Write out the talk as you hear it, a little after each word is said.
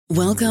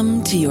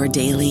Welcome to your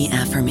daily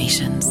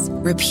affirmations.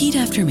 Repeat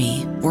after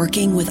me.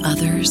 Working with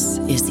others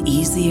is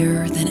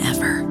easier than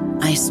ever.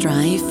 I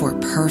strive for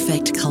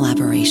perfect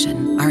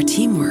collaboration. Our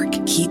teamwork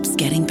keeps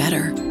getting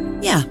better.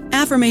 Yeah,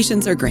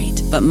 affirmations are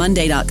great, but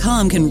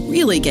Monday.com can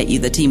really get you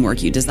the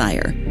teamwork you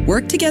desire.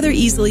 Work together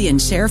easily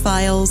and share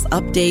files,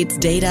 updates,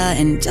 data,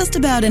 and just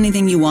about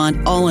anything you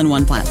want all in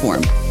one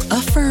platform.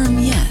 Affirm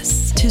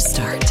yes to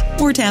start,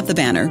 or tap the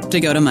banner to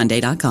go to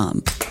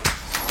Monday.com.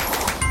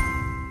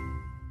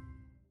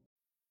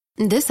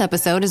 This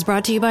episode is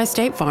brought to you by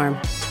State Farm.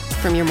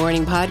 From your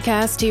morning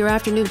podcast to your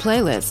afternoon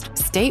playlist,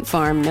 State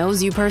Farm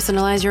knows you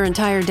personalize your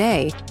entire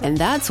day, and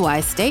that's why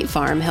State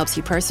Farm helps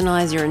you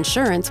personalize your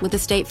insurance with the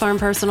State Farm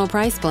Personal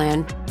Price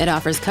Plan. It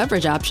offers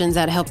coverage options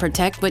that help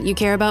protect what you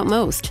care about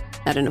most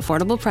at an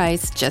affordable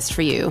price just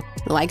for you.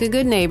 Like a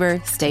good neighbor,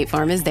 State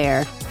Farm is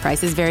there.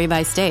 Prices vary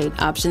by state.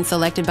 Options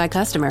selected by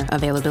customer.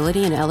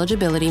 Availability and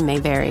eligibility may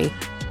vary.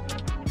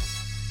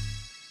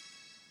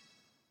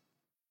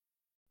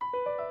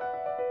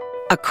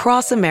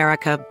 Across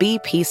America,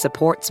 BP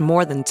supports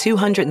more than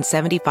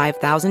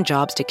 275,000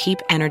 jobs to keep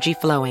energy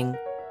flowing.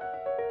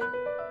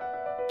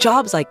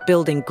 Jobs like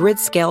building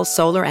grid-scale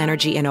solar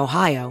energy in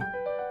Ohio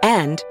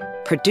and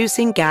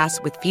producing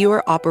gas with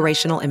fewer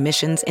operational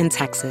emissions in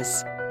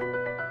Texas.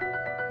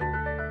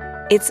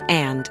 It's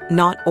and,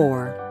 not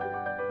or.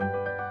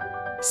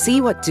 See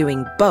what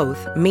doing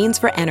both means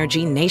for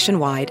energy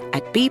nationwide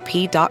at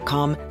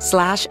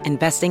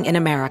bp.com/investing in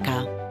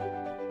America.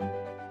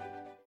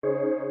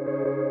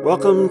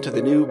 Welcome to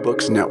the New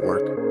Books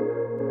Network.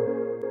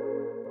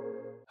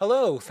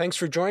 Hello, thanks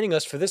for joining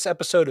us for this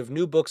episode of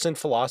New Books in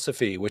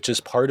Philosophy, which is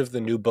part of the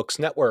New Books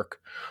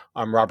Network.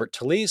 I'm Robert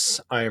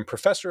Talisse. I am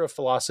professor of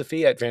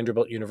philosophy at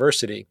Vanderbilt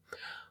University.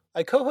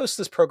 I co-host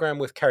this program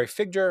with Carrie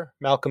Figdor,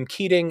 Malcolm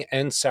Keating,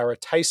 and Sarah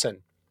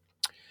Tyson.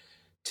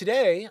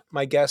 Today,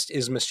 my guest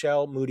is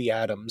Michelle Moody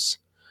Adams.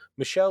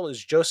 Michelle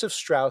is Joseph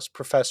Strauss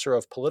Professor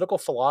of Political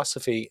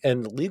Philosophy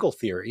and Legal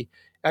Theory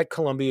at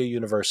Columbia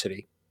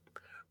University.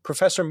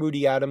 Professor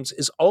Moody Adams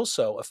is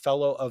also a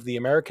fellow of the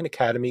American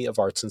Academy of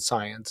Arts and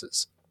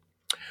Sciences.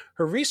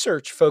 Her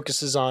research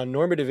focuses on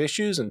normative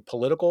issues in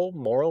political,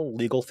 moral,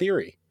 legal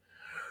theory.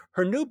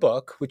 Her new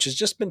book, which has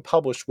just been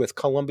published with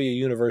Columbia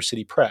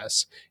University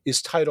Press,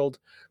 is titled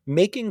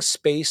Making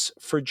Space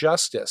for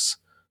Justice: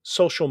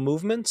 Social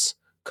Movements,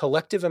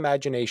 Collective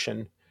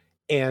Imagination,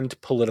 and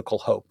Political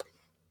Hope.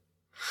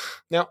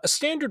 Now, a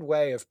standard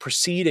way of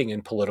proceeding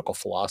in political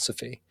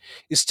philosophy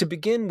is to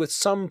begin with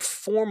some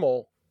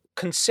formal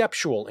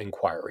conceptual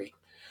inquiry.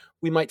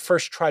 We might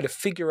first try to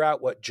figure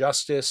out what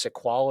justice,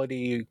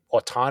 equality,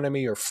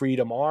 autonomy, or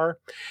freedom are,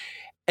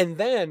 and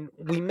then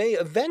we may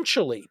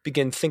eventually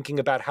begin thinking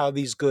about how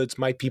these goods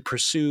might be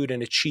pursued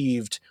and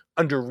achieved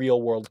under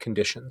real-world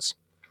conditions.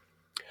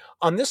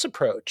 On this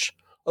approach,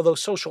 although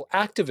social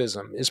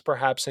activism is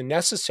perhaps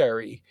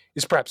necessary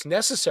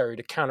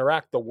to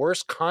counteract the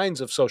worst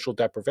kinds of social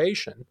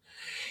deprivation,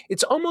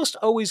 it's almost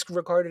always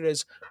regarded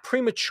as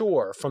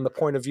premature from the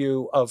point of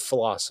view of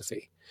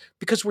philosophy.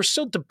 Because we're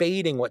still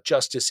debating what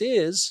justice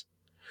is,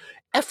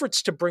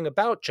 efforts to bring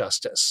about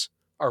justice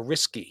are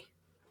risky.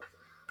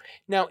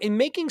 Now, in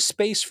Making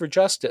Space for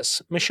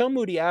Justice, Michelle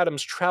Moody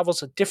Adams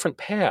travels a different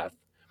path.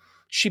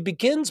 She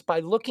begins by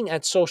looking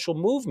at social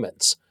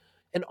movements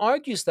and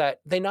argues that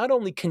they not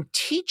only can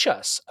teach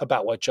us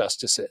about what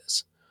justice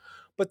is,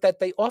 but that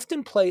they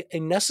often play a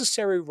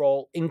necessary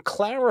role in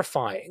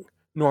clarifying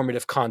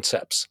normative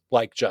concepts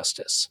like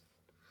justice.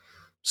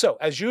 So,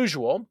 as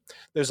usual,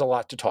 there's a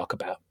lot to talk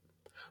about.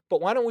 But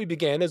why don't we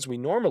begin, as we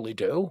normally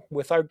do,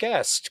 with our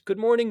guest. Good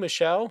morning,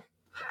 Michelle.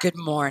 Good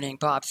morning,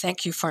 Bob.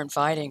 Thank you for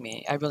inviting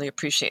me. I really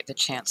appreciate the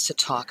chance to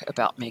talk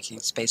about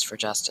Making Space for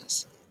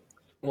Justice.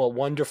 Well,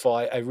 wonderful.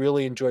 I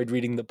really enjoyed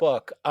reading the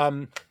book.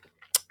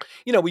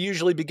 We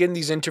usually begin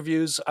these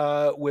interviews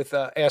with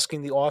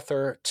asking the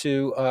author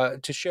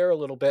to share a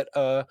little bit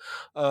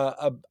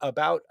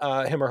about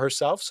him or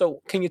herself.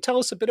 So can you tell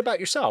us a bit about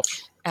yourself?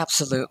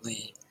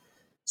 Absolutely.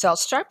 So I'll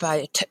start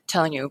by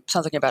telling you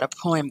something about a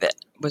poem that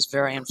was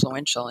very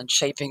influential in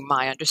shaping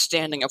my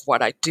understanding of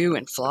what I do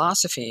in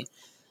philosophy.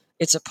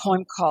 It's a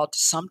poem called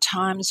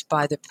Sometimes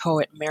by the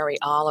poet Mary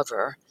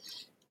Oliver,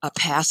 a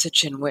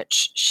passage in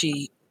which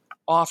she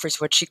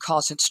offers what she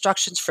calls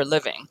instructions for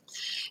living,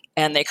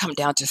 and they come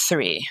down to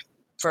 3.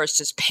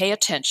 First is pay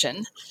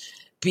attention,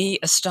 be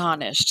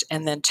astonished,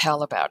 and then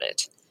tell about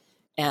it.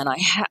 And I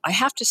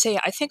have to say,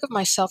 I think of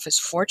myself as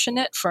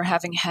fortunate for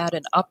having had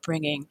an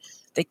upbringing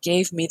that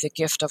gave me the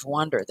gift of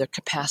wonder, the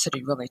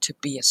capacity really to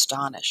be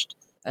astonished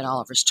that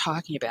Oliver's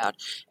talking about,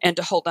 and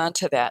to hold on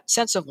to that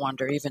sense of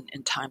wonder even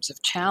in times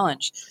of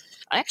challenge.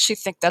 I actually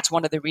think that's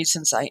one of the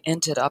reasons I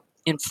ended up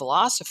in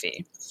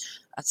philosophy.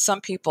 Some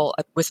people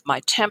with my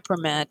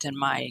temperament and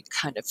my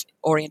kind of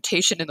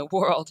orientation in the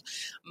world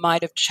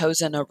might have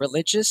chosen a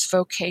religious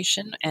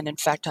vocation, and in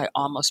fact, I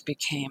almost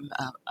became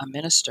a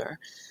minister.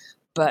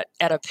 But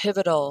at a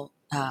pivotal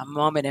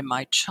moment in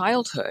my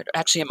childhood,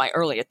 actually in my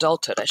early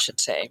adulthood, I should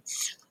say,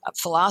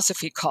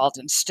 philosophy called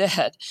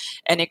instead.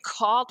 And it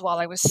called while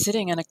I was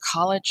sitting in a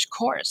college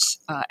course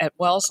at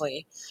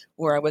Wellesley,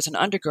 where I was an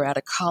undergrad,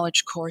 a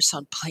college course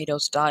on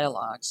Plato's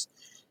Dialogues,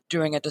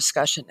 during a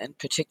discussion in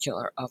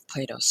particular of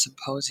Plato's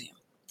Symposium.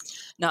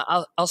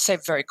 Now, I'll say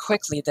very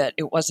quickly that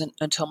it wasn't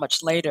until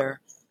much later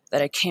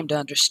that I came to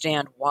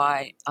understand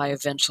why I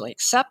eventually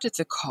accepted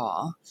the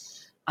call.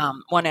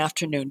 One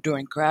afternoon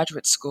during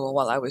graduate school,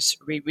 while I was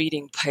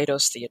rereading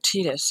Plato's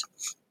Theaetetus,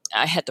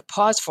 I had to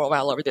pause for a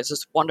while over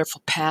this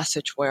wonderful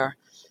passage where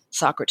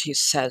Socrates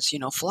says,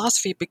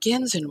 philosophy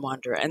begins in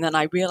wonder. And then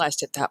I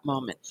realized at that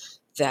moment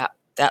that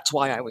that's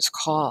why I was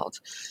called.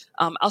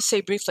 I'll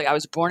say briefly, I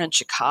was born in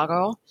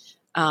Chicago.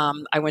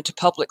 I went to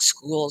public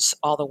schools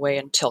all the way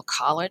until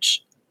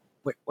college,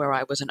 where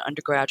I was an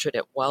undergraduate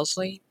at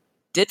Wellesley,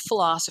 did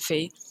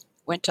philosophy,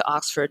 went to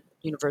Oxford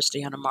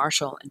University under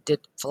Marshall and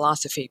did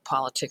philosophy,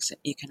 politics, and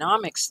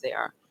economics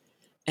there,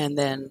 and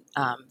then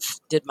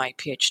did my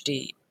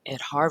PhD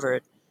at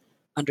Harvard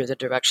under the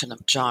direction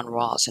of John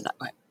Rawls. And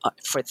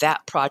for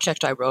that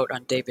project, I wrote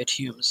on David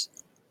Hume's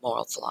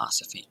moral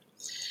philosophy.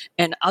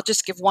 And I'll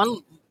just give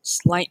one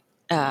slight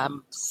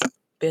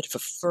bit of a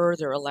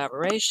further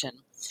elaboration.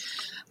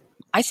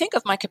 I think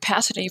of my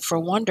capacity for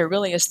wonder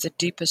really as the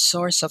deepest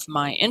source of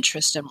my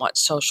interest in what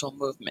social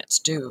movements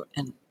do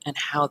and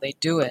how they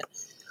do it.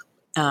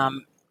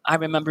 I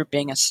remember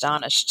being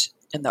astonished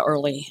in the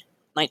early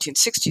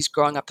 1960s,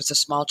 growing up as a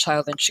small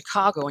child in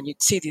Chicago, and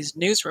you'd see these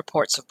news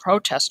reports of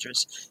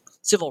protesters,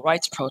 civil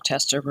rights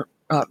protesters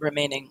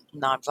remaining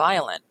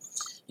nonviolent,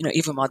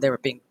 even while they were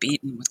being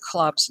beaten with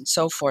clubs and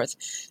so forth.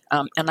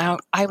 And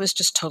I was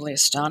just totally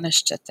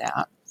astonished at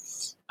that.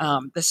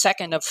 The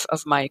second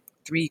of my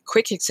three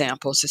quick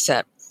examples is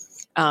that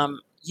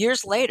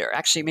years later,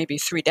 actually maybe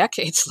 3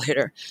 decades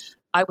later,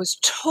 I was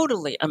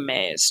totally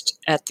amazed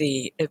at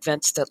the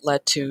events that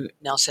led to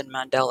Nelson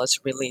Mandela's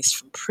release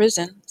from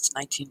prison. It's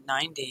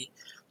 1990,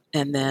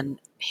 and then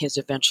his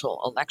eventual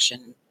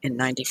election in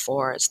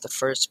 94 as the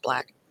first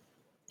Black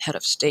head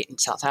of state in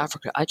South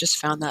Africa. I just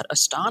found that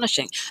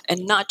astonishing,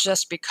 and not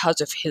just because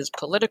of his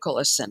political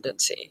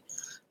ascendancy,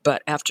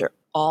 but after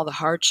all the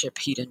hardship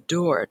he'd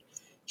endured,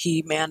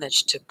 he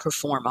managed to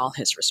perform all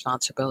his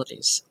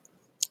responsibilities.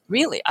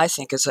 Really, I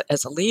think as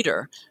a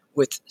leader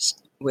with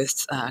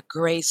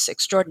grace,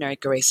 extraordinary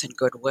grace and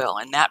goodwill.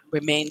 And that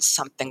remains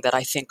something that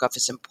I think of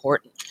as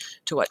important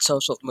to what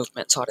social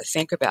movements ought to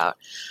think about.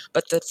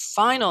 But the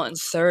final and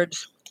third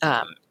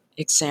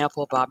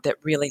example, Bob, that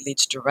really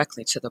leads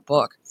directly to the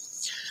book,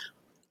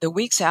 the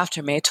weeks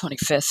after May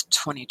 25th,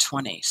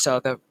 2020, so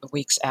the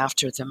weeks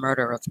after the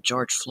murder of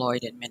George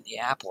Floyd in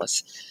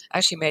Minneapolis,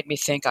 actually made me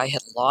think I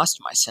had lost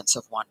my sense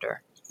of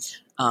wonder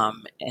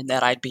and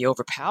that I'd be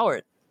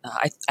overpowered.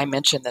 I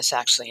mentioned this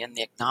actually in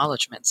the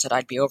acknowledgments, that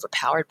I'd be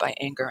overpowered by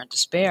anger and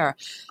despair.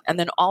 And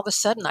then all of a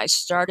sudden I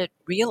started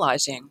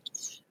realizing,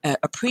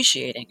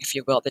 appreciating, if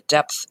you will, the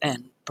depth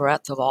and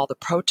breadth of all the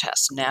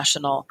protests,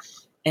 national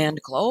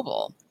and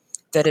global,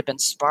 that had been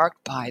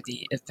sparked by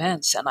the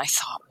events. And I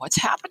thought,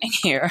 what's happening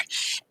here?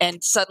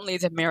 And suddenly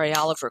the Mary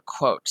Oliver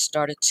quote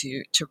started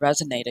to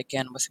resonate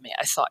again with me.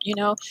 I thought,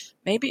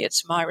 maybe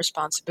it's my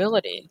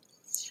responsibility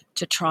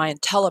to try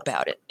and tell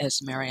about it,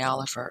 as Mary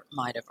Oliver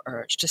might have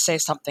urged, to say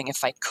something,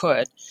 if I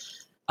could,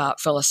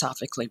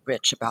 philosophically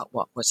rich about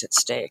what was at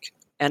stake.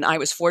 And I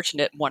was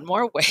fortunate in one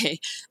more way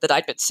that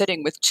I'd been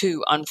sitting with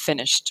 2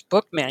 unfinished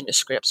book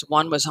manuscripts.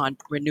 One was on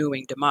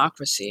renewing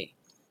democracy.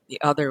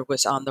 The other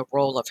was on the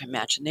role of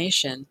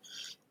imagination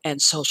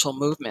and social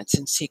movements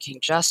in seeking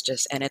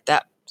justice. And at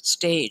that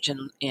stage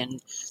in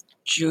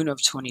June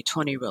of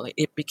 2020, really,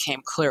 it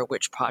became clear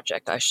which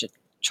project I should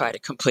try to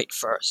complete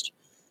first.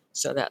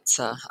 So that's,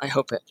 I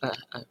hope, a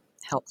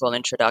helpful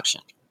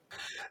introduction.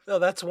 No,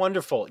 that's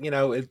wonderful.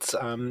 It's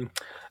I'm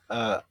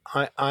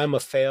a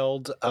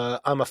failed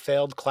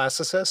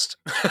classicist,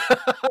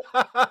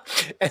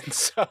 and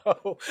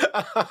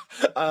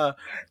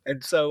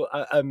so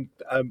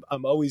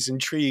I'm always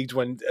intrigued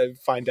when I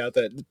find out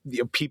that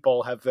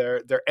people have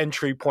their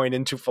entry point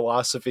into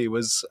philosophy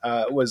was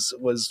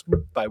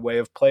by way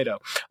of Plato.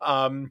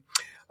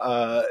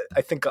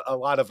 I think a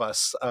lot of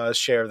us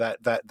share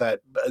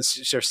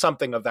share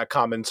something of that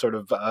common sort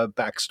of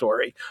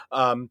backstory.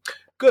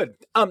 Good.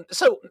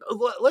 So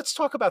let's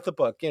talk about the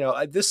book.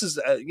 This is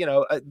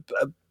a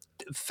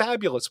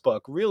fabulous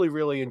book. Really,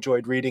 really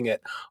enjoyed reading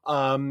it,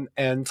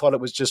 and thought it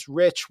was just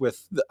rich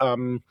with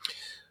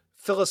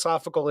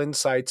philosophical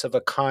insights of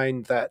a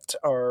kind that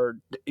are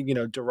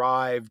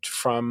derived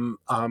from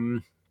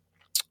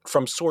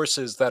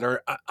sources that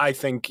are, I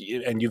think,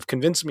 and you've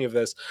convinced me of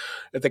this,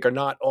 I think are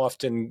not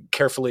often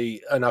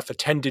carefully enough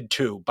attended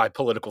to by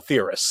political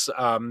theorists.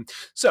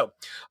 So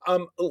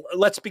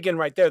let's begin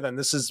right there then.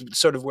 This is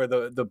sort of where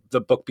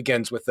the book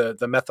begins with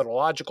the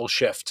methodological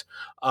shift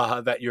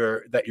that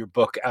your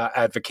book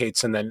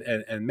advocates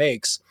and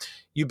makes.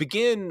 You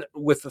begin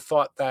with the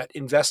thought that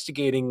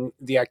investigating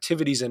the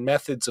activities and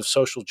methods of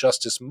social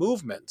justice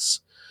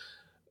movements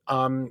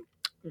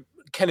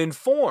can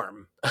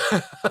inform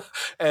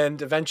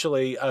and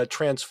eventually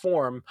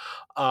transform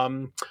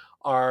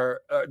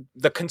our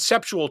the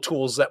conceptual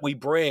tools that we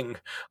bring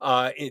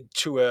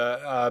to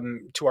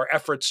our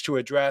efforts to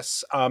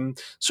address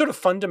sort of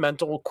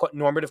fundamental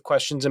normative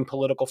questions in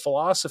political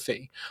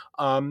philosophy.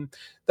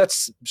 That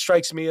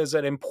strikes me as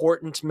an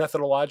important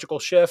methodological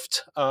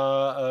shift,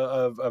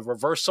 of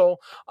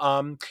reversal.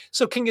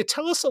 So, can you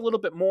tell us a little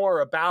bit more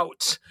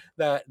about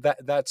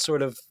that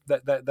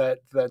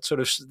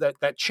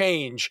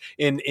change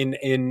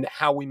in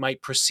how we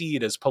might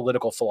proceed as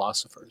political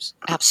philosophers?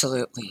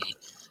 Absolutely.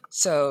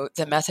 So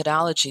the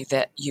methodology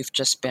that you've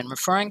just been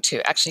referring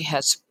to actually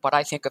has what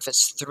I think of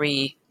as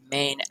three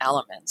main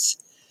elements.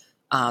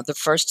 The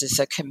first is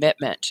a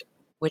commitment,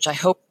 which I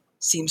hope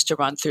seems to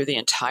run through the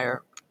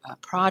entire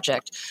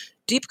project,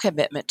 deep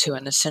commitment to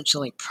an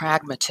essentially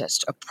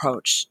pragmatist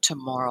approach to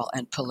moral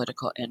and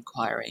political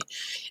inquiry,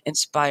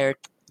 inspired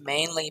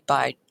mainly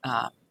by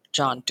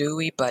John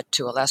Dewey, but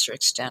to a lesser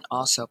extent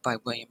also by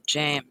William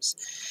James.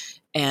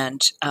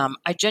 And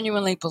I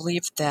genuinely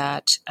believe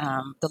that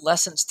the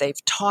lessons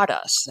they've taught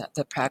us, that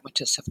the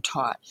pragmatists have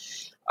taught,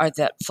 are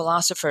that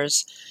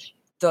philosophers,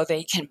 though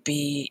they can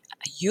be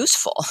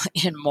useful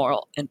in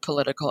moral and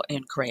political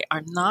inquiry,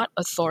 are not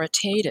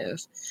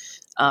authoritative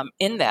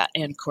in that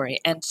inquiry,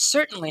 and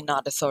certainly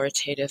not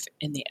authoritative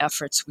in the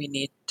efforts we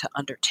need to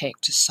undertake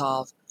to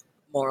solve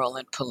moral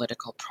and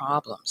political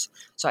problems.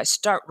 So I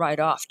start right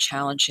off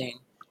challenging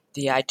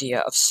the idea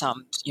of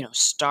some,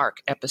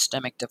 stark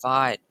epistemic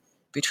divide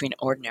between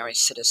ordinary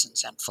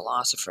citizens and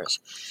philosophers.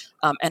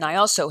 And I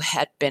also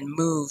had been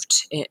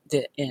moved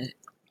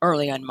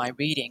early in my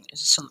reading,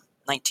 some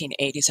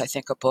 1980s, I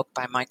think, a book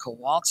by Michael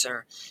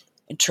Walzer,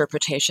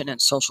 Interpretation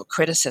and Social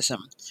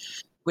Criticism,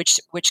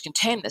 which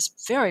contained this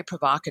very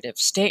provocative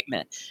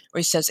statement where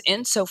he says,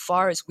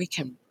 insofar as we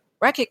can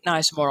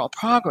recognize moral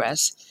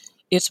progress,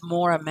 it's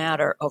more a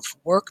matter of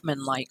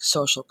workmanlike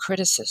social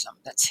criticism,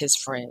 that's his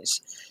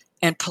phrase,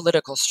 and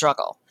political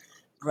struggle,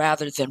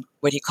 rather than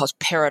what he calls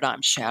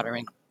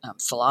paradigm-shattering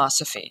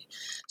philosophy.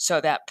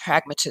 So that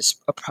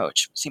pragmatist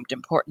approach seemed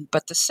important.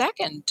 But the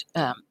second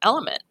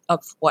element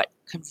of what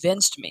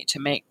convinced me to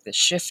make the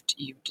shift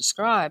you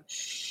describe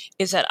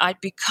is that I'd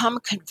become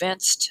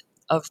convinced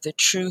of the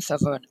truth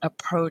of an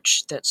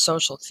approach that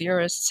social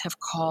theorists have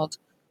called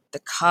the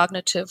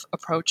cognitive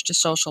approach to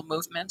social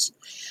movements.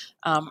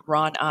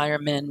 Ron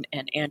Eierman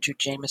and Andrew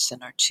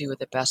Jameson are two of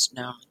the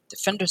best-known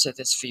defenders of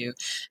this view.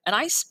 And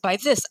by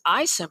this,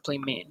 I simply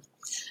mean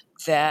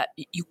that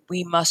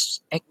we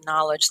must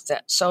acknowledge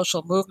that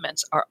social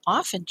movements are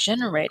often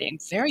generating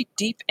very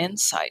deep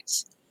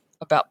insights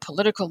about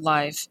political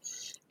life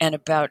and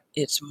about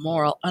its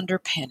moral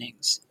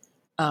underpinnings,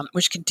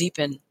 which can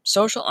deepen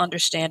social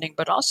understanding,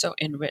 but also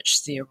enrich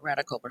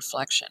theoretical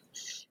reflection.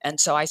 And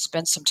so I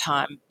spent some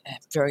time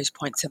at various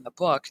points in the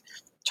book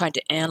trying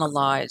to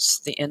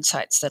analyze the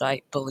insights that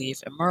I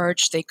believe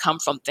emerge. They come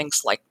from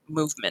things like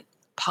movement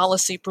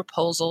policy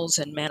proposals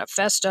and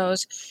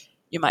manifestos.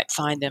 You might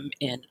find them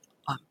in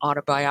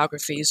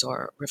autobiographies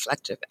or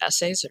reflective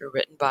essays that are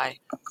written by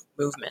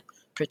movement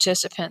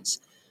participants.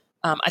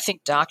 I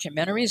think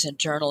documentaries and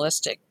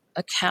journalistic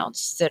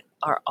accounts that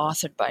are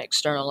authored by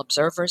external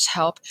observers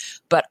help,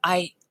 but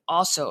I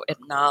also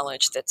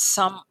acknowledge that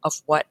some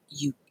of what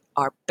you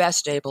are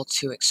best able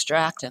to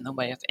extract in the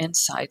way of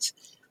insights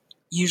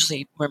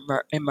usually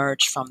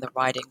emerge from the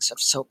writings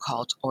of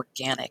so-called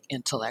organic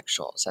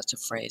intellectuals. That's a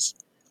phrase,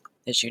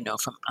 as you know,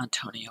 from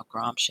Antonio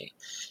Gramsci.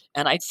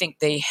 And I think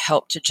they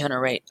help to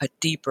generate a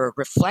deeper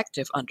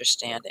reflective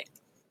understanding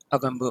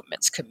of a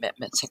movement's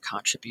commitments and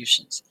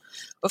contributions.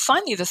 But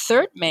finally, the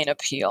third main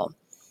appeal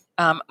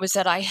was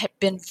that I had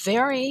been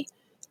very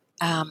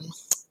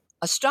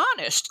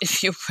astonished,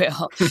 if you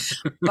will,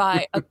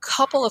 by a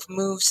couple of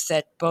moves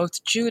that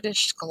both Judith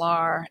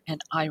Shklar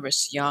and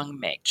Iris Young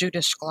make.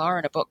 Judith Shklar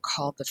in a book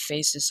called The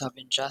Faces of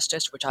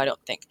Injustice, which I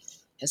don't think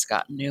has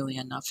gotten nearly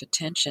enough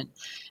attention.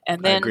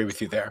 And then I agree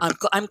with you there.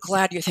 I'm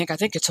glad you think. I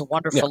think it's a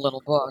wonderful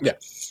little book. Yeah.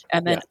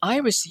 And then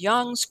Iris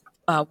Young's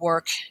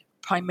work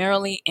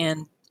primarily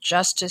in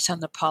Justice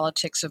and the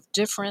Politics of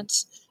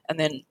Difference. And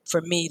then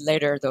for me,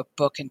 later, the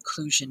book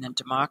Inclusion and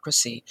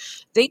Democracy.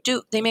 They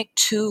make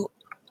two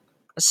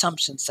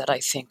assumptions that I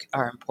think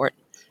are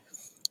important.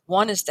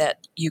 One is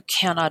that you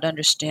cannot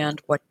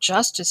understand what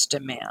justice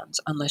demands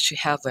unless you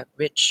have a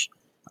rich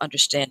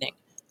understanding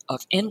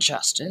of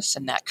injustice,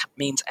 and that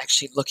means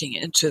actually looking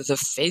into the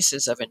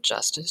faces of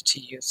injustice, to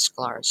use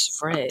Shklar's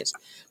phrase.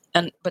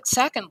 But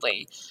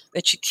secondly,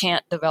 that you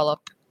can't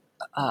develop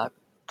a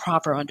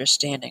proper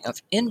understanding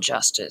of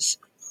injustice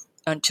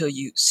until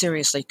you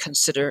seriously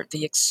consider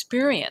the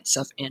experience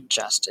of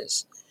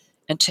injustice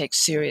and take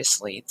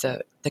seriously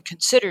the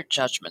considered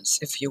judgments,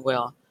 if you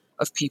will,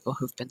 of people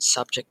who've been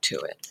subject to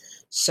it.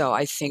 So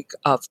I think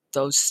of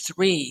those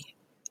three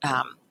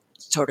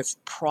sort of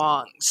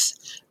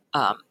prongs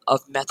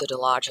of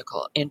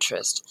methodological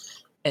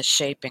interest as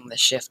shaping the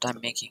shift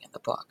I'm making in the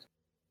book.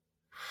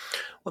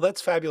 Well,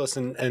 that's fabulous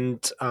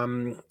and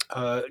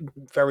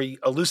very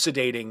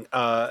elucidating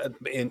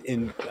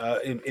in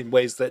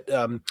ways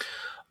that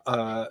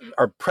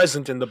are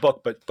present in the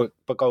book,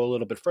 but go a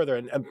little bit further.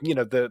 And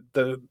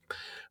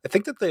I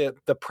think that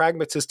the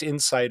pragmatist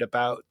insight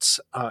about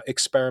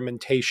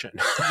experimentation,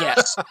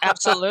 Yes,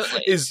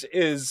 absolutely.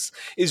 is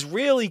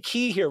really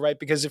key here, right?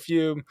 Because if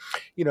you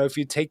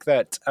take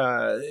that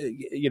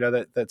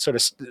that sort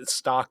of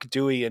stock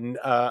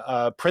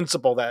Deweyan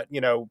principle that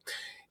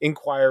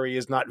inquiry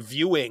is not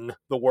viewing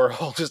the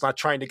world, is not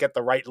trying to get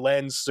the right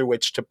lens through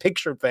which to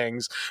picture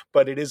things,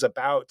 but it is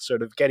about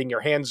sort of getting your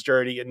hands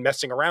dirty and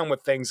messing around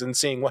with things and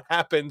seeing what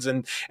happens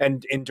and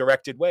in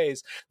directed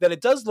ways, then it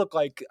does look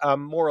like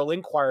moral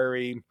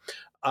inquiry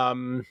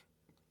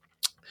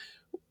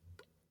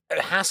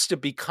has to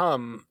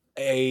become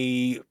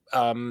an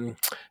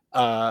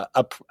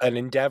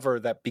endeavor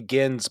that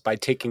begins by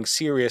taking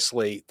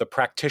seriously the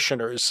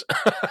practitioners,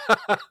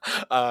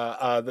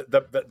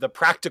 the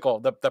practical,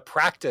 the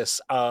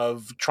practice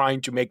of trying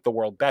to make the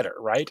world better,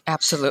 right?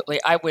 Absolutely.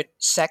 I would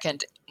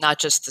second not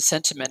just the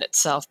sentiment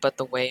itself, but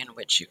the way in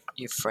which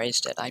you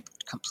phrased it. I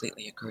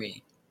completely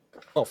agree.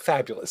 Oh,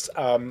 fabulous.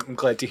 I'm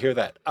glad to hear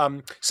that.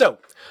 So,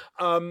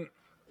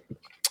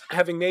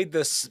 having made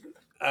this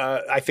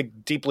I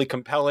think deeply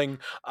compelling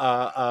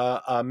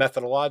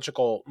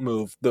methodological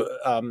move,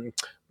 the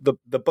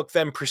book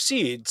then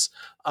proceeds,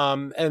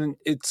 and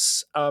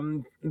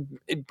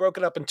it broke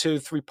it up into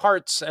 3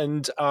 parts,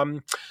 and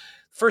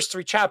first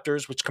 3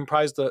 chapters, which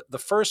comprise the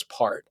first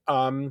part,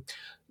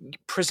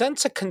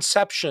 presents a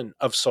conception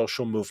of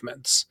social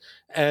movements,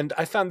 and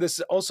I found this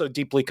also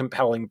deeply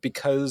compelling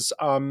because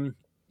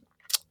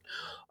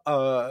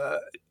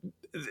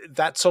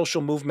that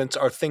social movements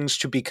are things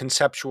to be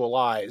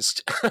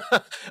conceptualized.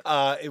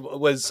 It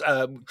was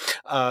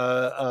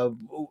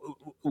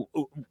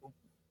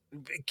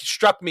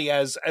struck me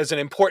as an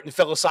important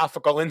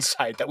philosophical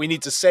insight that we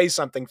need to say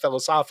something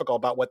philosophical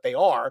about what they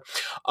are.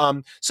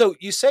 So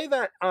you say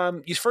that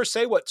you first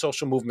say what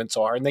social movements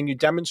are, and then you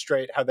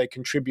demonstrate how they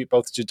contribute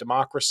both to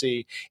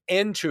democracy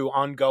and to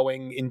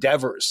ongoing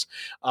endeavors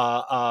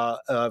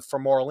for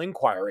moral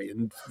inquiry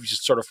and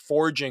just sort of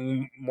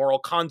forging moral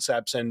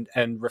concepts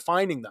and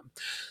refining them.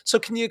 So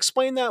can you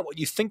explain that, what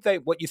you think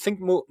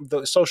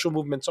the social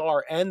movements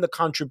are, and the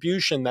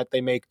contribution that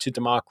they make to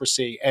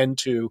democracy and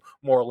to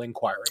moral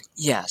inquiry?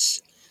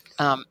 Yes.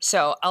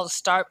 So I'll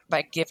start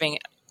by giving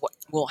what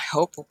we'll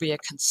hope will be a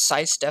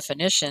concise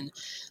definition.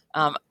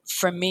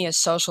 For me, a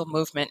social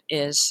movement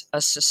is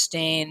a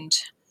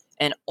sustained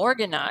and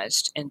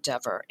organized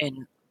endeavor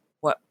in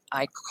what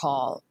I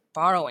call,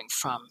 borrowing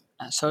from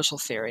social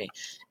theory,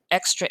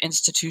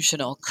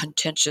 extra-institutional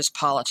contentious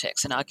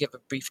politics. And I'll give a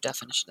brief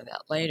definition of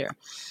that later.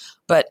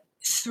 But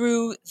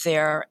through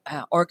their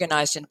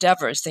organized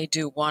endeavors, they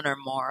do one or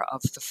more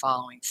of the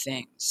following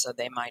things. So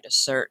they might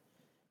assert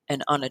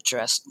an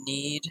unaddressed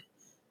need.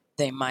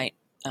 They might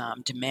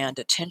demand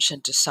attention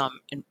to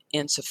some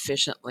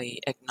insufficiently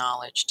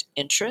acknowledged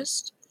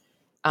interest,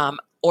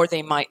 or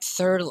they might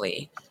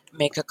thirdly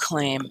make a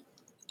claim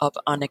of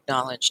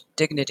unacknowledged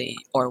dignity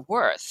or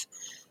worth,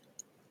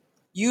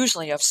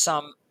 usually of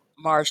some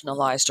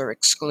marginalized or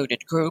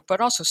excluded group,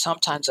 but also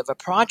sometimes of a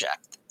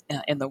project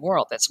in the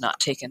world that's not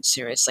taken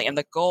seriously. And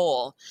the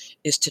goal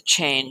is to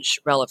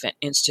change relevant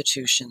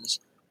institutions,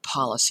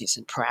 policies,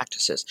 and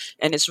practices.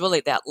 And it's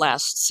really that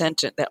last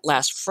sentence, that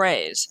last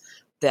phrase,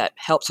 that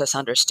helps us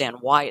understand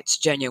why it's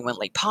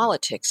genuinely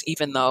politics,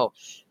 even though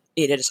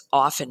it is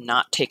often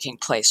not taking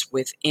place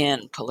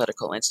within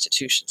political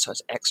institutions. So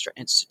it's extra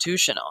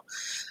institutional.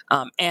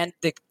 And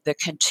the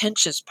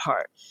contentious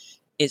part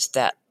is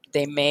that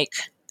they make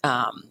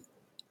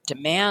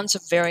demands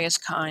of various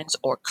kinds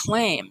or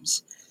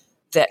claims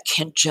that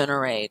can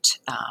generate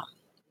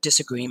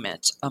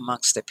disagreement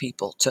amongst the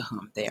people to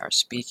whom they are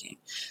speaking.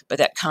 But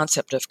that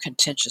concept of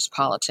contentious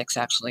politics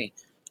actually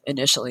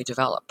initially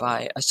developed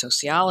by a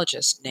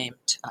sociologist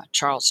named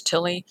Charles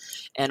Tilly,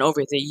 and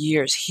over the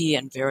years he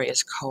and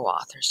various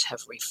co-authors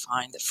have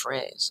refined the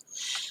phrase.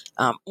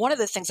 One of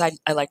the things I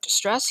like to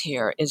stress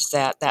here is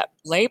that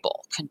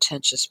label,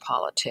 contentious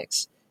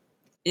politics,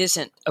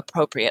 isn't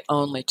appropriate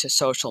only to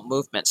social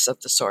movements of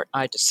the sort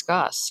I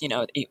discuss.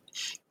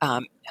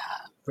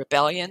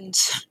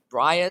 Rebellions,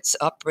 riots,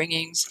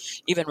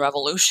 upbringings, even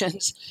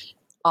revolutions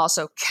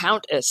also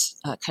count as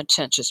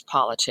contentious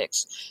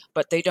politics,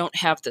 but they don't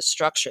have the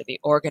structure, the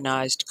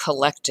organized,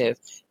 collective,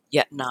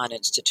 yet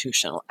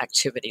non-institutional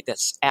activity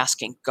that's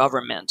asking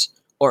government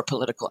or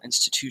political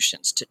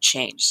institutions to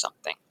change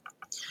something.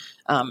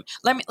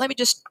 Let me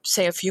just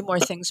say a few more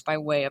things by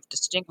way of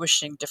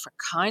distinguishing different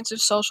kinds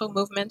of social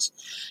movements.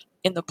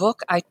 In the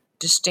book, I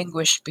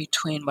distinguish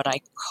between what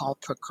I call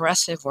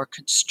progressive or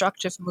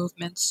constructive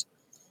movements,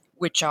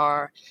 which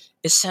are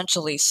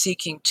essentially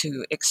seeking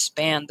to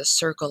expand the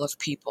circle of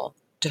people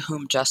to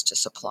whom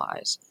justice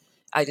applies.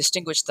 I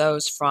distinguish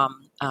those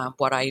from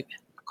what I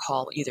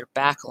call either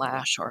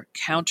backlash or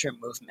counter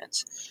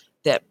movements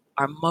that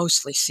are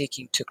mostly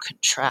seeking to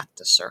contract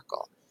the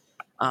circle.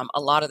 A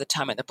lot of the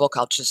time in the book,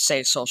 I'll just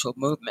say social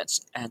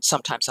movements, and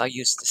sometimes I'll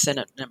use the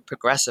synonym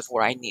progressive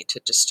where I need to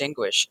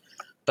distinguish,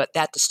 but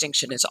that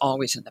distinction is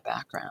always in the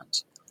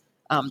background.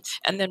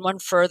 And then one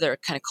further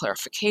kind of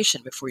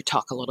clarification before we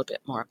talk a little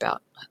bit more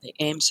about the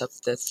aims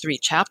of the 3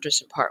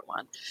 chapters in part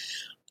 1.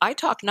 I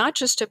talk not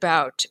just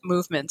about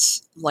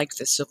movements like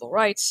the civil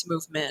rights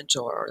movement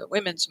or the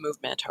women's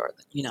movement or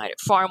the United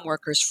Farm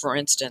Workers, for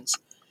instance,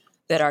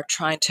 that are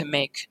trying to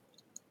make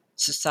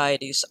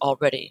societies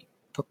already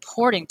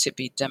purporting to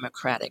be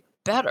democratic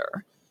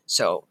better,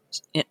 so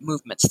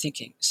movements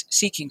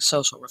seeking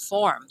social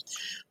reform.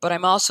 But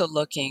I'm also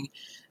looking,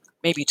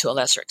 maybe to a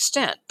lesser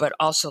extent, but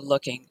also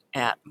looking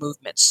at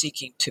movements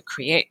seeking to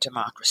create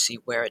democracy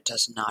where it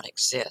does not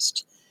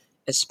exist,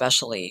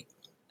 especially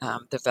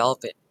the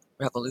Velvet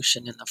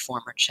Revolution in the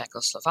former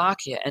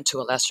Czechoslovakia, and to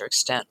a lesser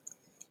extent,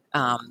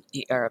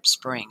 the Arab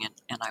Spring,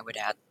 and I would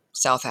add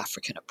South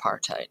African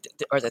apartheid,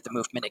 or the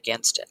movement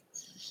against it.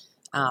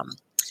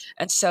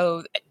 And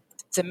so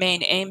the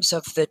main aims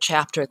of the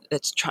chapter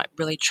that's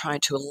really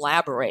trying to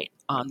elaborate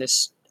on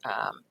this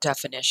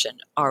definition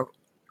are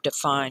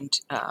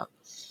defined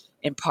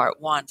in part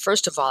 1.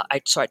 First of all, I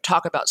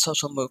talk about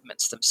social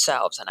movements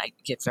themselves, and I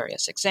give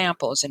various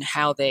examples and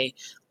how they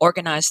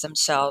organize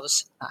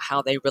themselves,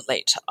 how they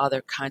relate to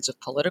other kinds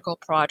of political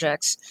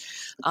projects.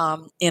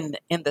 In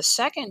the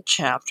second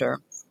chapter,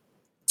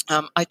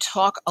 I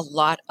talk a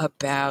lot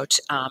about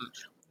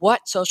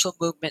what social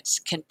movements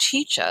can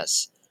teach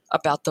us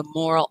about the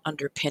moral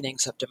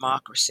underpinnings of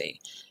democracy.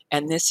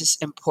 And this is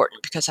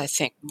important because I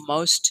think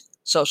most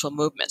social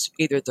movements,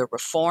 either the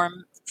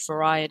reform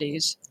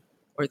varieties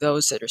or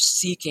those that are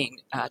seeking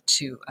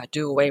to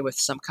do away with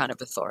some kind of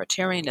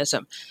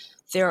authoritarianism,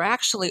 they're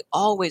actually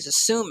always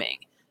assuming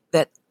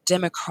that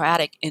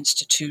democratic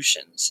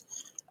institutions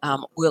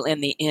will in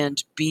the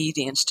end be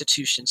the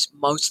institutions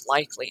most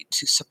likely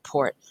to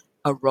support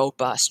a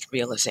robust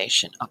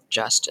realization of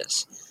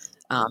justice.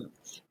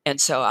 And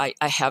so I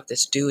have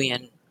this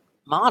Deweyan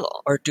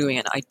model, or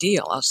Deweyan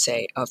ideal, I'll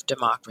say, of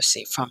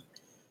democracy from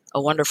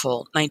a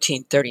wonderful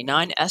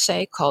 1939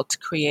 essay called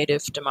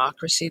Creative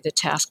Democracy, The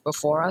Task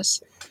Before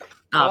Us.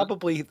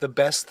 Probably the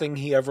best thing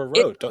he ever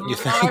wrote, don't you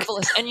think?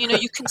 Marvelous. And,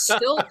 you can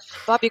still,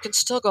 Bob, you can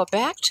still go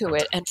back to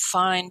it and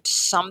find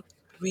some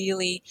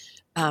really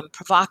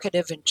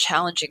provocative and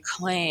challenging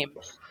claim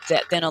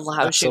that then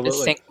allows you to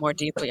think more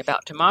deeply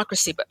about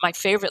democracy. But my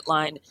favorite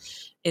line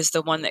is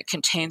the one that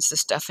contains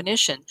this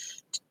definition.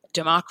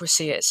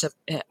 Democracy is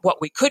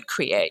what we could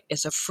create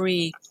is a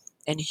free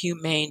and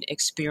humane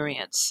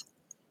experience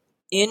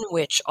in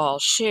which all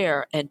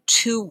share and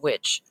to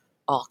which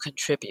all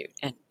contribute.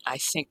 And I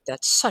think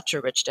that's such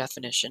a rich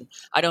definition.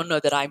 I don't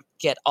know that I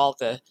get all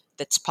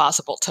that's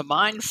possible to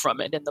mine from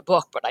it in the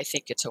book, but I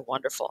think it's a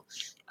wonderful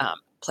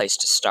place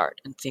to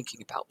start in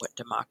thinking about what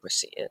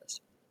democracy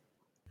is.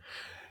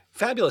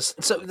 Fabulous.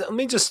 So let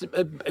me just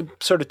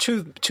sort of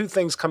two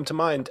things come to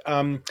mind.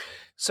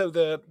 So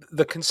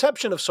the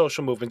conception of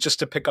social movement, just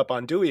to pick up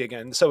on Dewey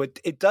again, so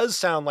it does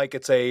sound like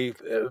it's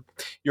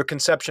your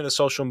conception of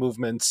social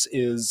movements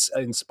is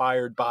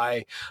inspired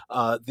by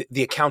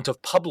the account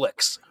of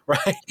publics,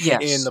 right?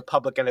 Yes. In The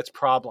Public and Its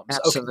Problems.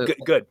 Absolutely.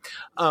 Okay, good.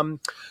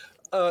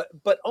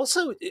 But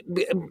also,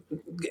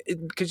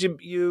 because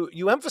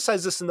you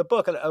emphasize this in the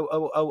book, and I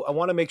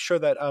want to make sure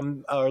that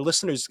our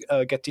listeners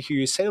get to hear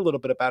you say a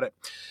little bit about it.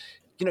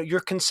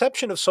 Your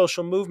conception of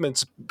social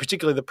movements,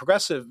 particularly the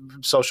progressive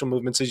social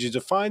movements as you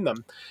define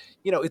them,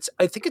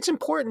 I think it's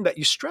important that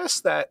you stress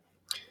that.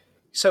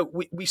 So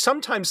we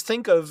sometimes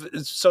think of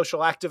social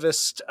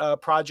activist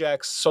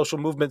projects, social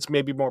movements,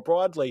 maybe more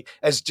broadly,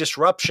 as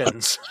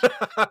disruptions,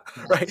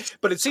 right?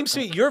 But it seems to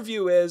me your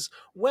view is,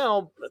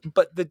 well,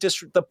 but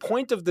the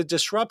point of the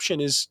disruption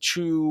is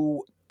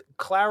to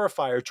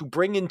clarify or to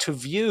bring into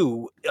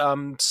view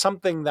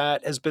something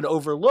that has been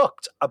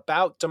overlooked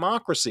about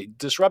democracy.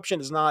 Disruption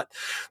is not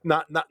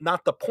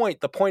the point.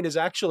 The point is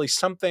actually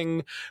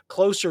something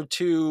closer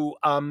to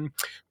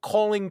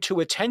calling to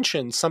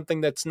attention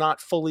something that's not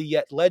fully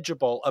yet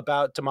legible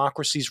about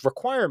democracy's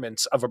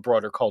requirements of a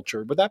broader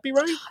culture. Would that be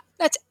right?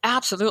 That's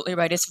absolutely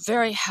right. It's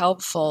very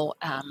helpful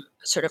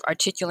sort of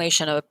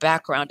articulation of a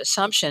background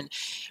assumption.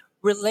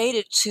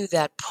 Related to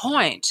that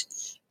point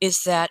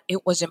is that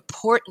it was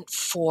important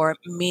for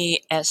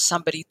me as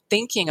somebody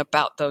thinking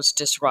about those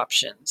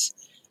disruptions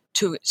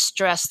to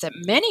stress that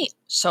many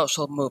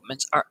social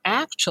movements are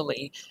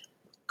actually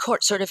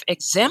sort of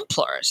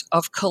exemplars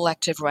of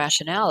collective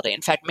rationality.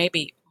 In fact,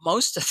 maybe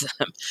most of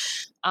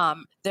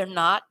them, they're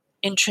not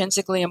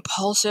intrinsically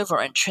impulsive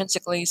or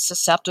intrinsically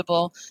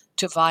susceptible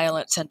to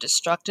violence and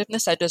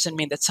destructiveness. That doesn't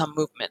mean that some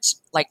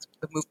movements, like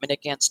the movement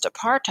against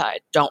apartheid,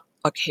 don't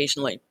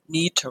occasionally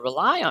need to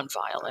rely on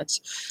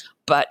violence.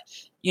 But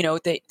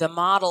the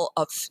model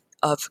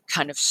of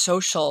kind of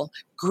social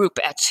group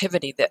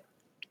activity that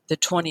the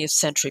 20th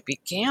century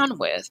began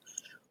with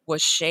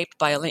was shaped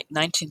by a late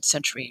 19th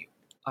century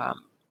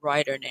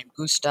writer named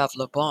Gustave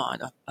Le Bon,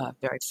 a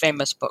very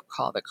famous book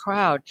called The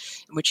Crowd,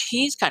 in which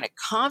he's kind of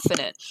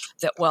confident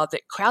that,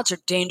 that crowds are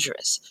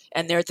dangerous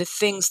and they're the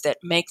things that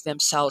make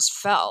themselves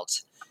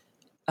felt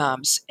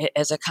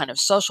as a kind of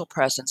social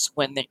presence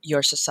when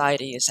your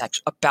society is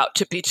actually about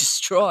to be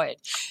destroyed.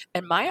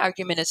 And my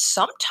argument is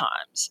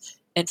sometimes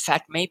in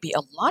fact, maybe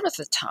a lot of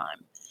the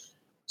time,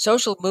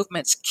 social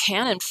movements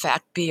can, in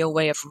fact, be a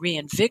way of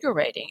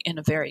reinvigorating in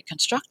a very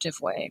constructive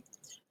way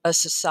a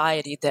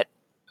society that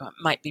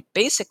might be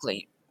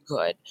basically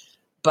good,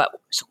 but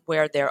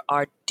where there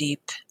are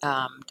deep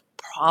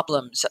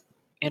problems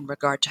in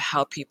regard to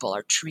how people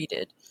are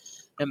treated,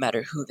 no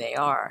matter who they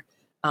are,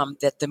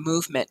 that the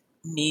movement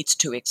needs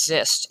to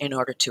exist in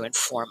order to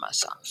inform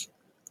us of.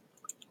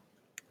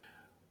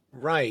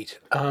 Right.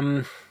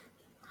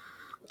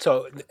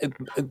 So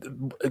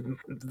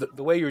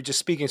the way you were just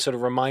speaking sort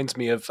of reminds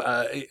me of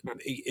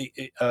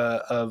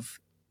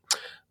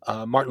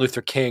Martin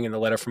Luther King in the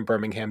letter from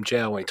Birmingham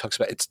jail, when he talks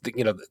about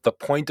the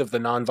point of the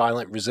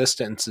nonviolent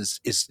resistance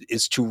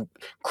is to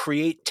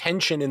create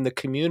tension in the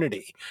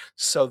community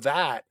so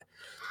that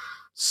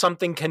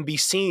something can be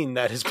seen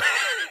that has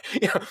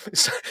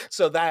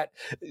so that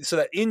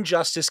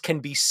injustice can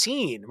be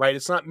seen, right?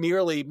 It's not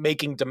merely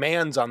making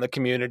demands on the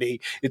community.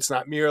 It's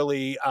not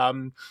merely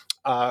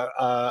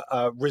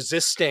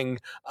resisting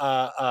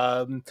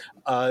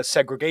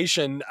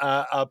segregation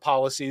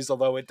policies,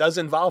 although it does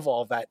involve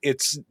all that.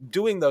 It's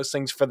doing those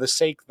things for the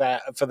sake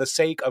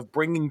of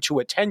bringing to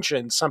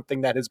attention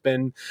something that has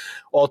been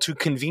all too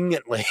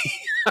conveniently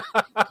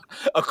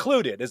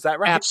occluded. Is that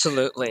right?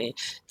 Absolutely.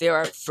 There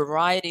are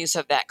varieties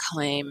of that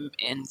claim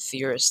in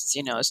theorists,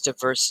 as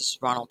diverse as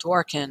Ronald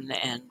Dworkin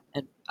and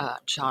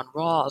John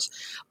Rawls,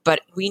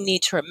 but we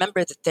need to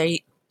remember that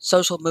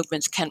social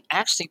movements can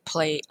actually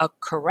play a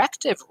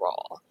corrective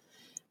role,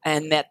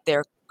 and that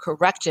their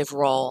corrective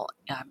role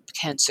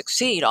can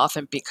succeed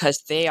often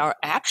because they are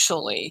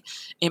actually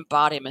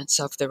embodiments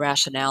of the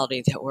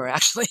rationality that we're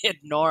actually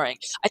ignoring.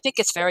 I think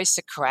it's very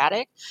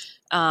Socratic.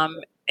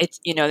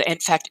 In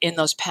fact, in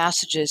those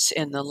passages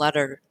in the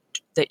letter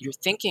that you're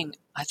thinking,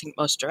 I think,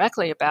 most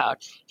directly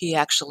about, he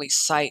actually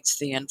cites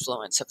the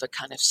influence of a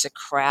kind of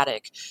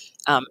Socratic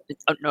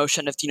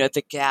notion of,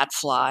 the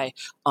gadfly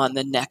on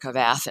the neck of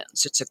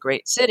Athens. It's a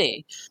great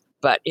city,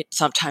 but it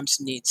sometimes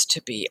needs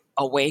to be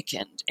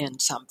awakened in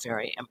some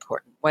very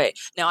important way.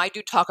 Now, I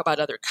do talk about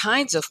other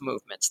kinds of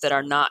movements that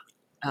are not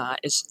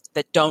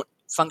that don't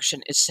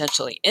function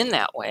essentially in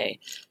that way.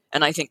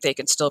 And I think they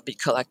can still be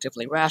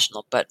collectively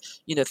rational. But,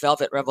 the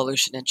Velvet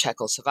Revolution in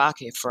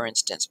Czechoslovakia, for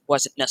instance,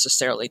 wasn't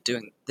necessarily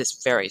doing this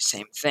very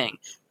same thing.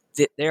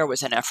 There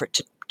was an effort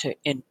to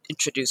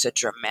introduce a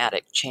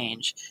dramatic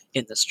change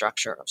in the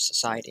structure of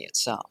society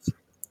itself.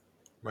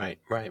 Right.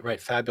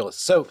 Fabulous.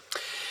 So,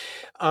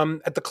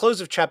 at the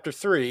close of chapter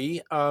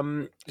 3,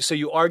 so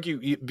you argue,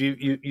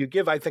 you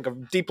give, I think, a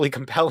deeply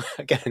compelling.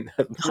 Again,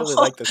 I really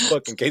like this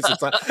book. In case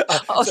it's not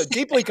so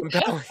deeply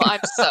compelling.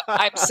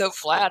 I'm so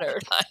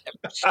flattered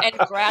and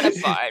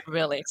gratified,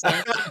 really.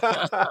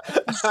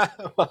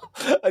 Well,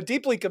 a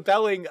deeply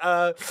compelling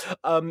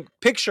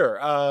picture,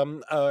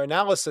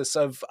 analysis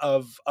of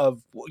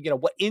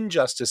what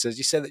injustice is.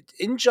 You said that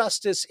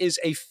injustice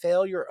is a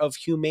failure of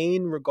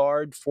humane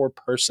regard for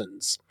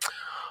persons.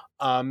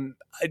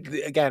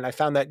 Again, I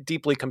found that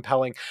deeply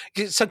compelling.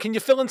 So can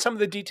you fill in some of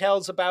the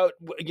details about,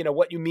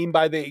 what you mean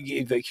by the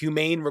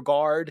humane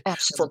regard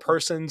Absolutely. for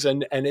persons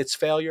and its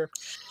failure?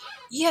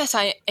 Yes,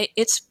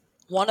 it's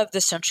one of the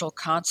central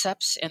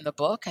concepts in the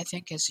book, I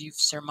think, as you've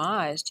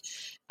surmised.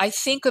 I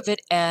think of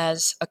it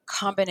as a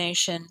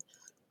combination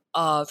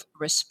of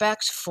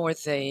respect for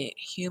the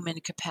human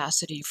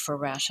capacity for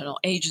rational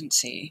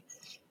agency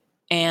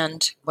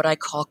and what I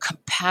call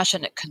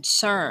compassionate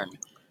concern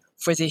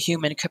for the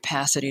human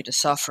capacity to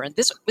suffer. And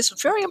this was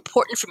very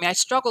important for me. I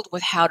struggled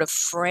with how to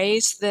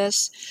phrase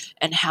this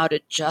and how to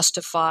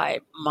justify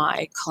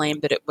my claim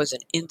that it was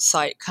an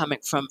insight coming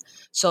from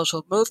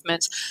social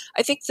movements.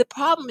 I think the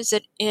problem is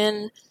that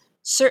in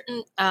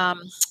certain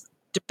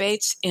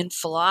debates in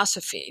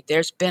philosophy,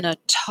 there's been a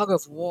tug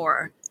of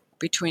war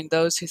between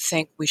those who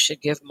think we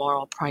should give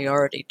moral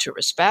priority to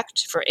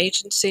respect for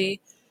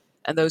agency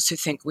and those who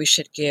think we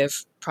should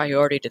give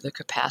priority to the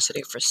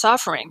capacity for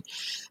suffering.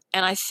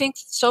 And I think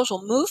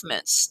social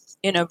movements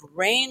in a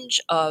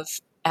range of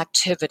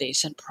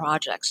activities and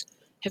projects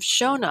have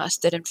shown us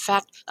that, in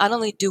fact, not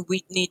only do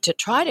we need to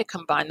try to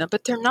combine them,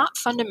 but they're not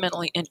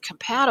fundamentally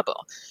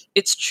incompatible.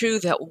 It's true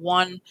that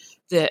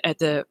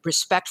the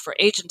respect for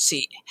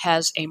agency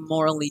has a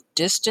morally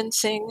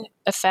distancing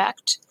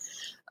effect.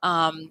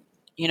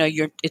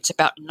 It's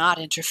about not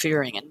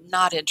interfering and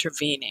not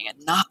intervening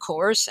and not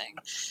coercing.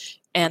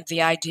 And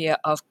the idea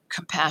of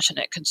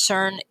compassionate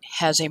concern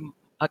has a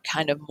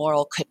kind of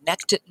moral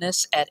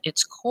connectedness at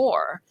its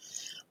core.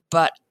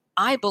 But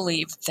I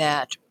believe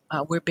that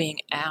we're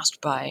being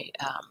asked by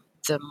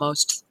the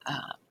most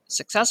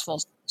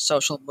successful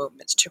social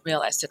movements to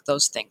realize that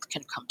those things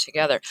can come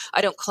together. I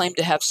don't claim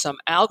to have some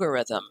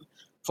algorithm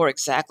for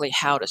exactly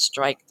how to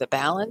strike the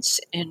balance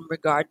in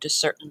regard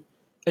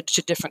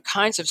to different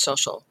kinds of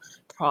social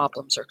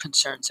problems or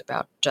concerns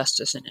about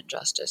justice and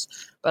injustice.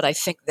 But I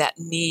think that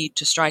need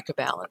to strike a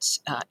balance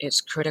is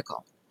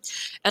critical.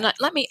 And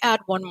let me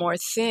add one more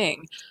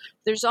thing.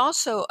 There's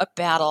also a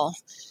battle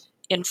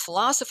in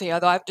philosophy,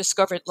 although I've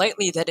discovered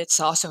lately that it's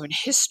also in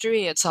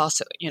history, it's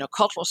also,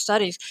 cultural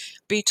studies,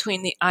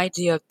 between the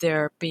idea of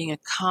there being a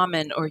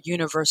common or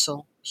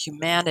universal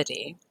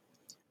humanity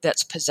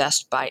that's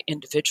possessed by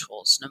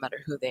individuals, no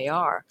matter who they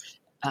are,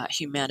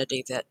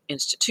 humanity that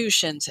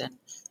institutions and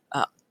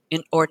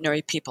in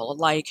ordinary people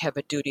alike have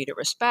a duty to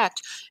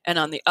respect. And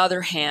on the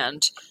other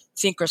hand,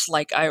 thinkers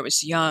like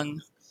Iris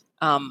Young,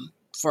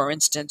 for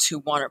instance, who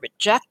want to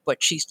reject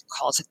what she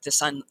calls it,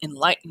 this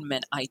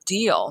enlightenment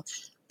ideal,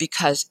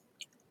 because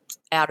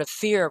out of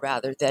fear,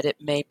 rather, that it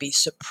may be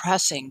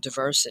suppressing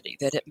diversity,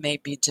 that it may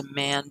be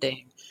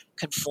demanding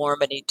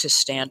conformity to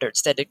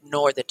standards that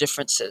ignore the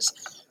differences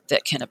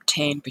that can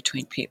obtain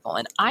between people.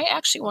 And I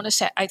actually want to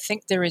say, I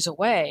think there is a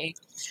way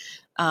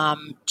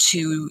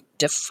to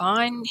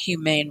define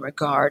humane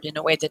regard in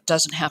a way that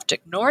doesn't have to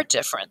ignore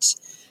difference.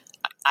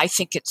 I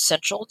think it's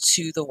central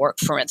to the work,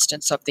 for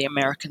instance, of the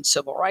American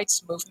Civil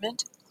Rights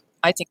Movement.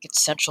 I think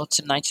it's central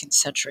to 19th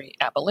century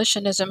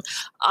abolitionism.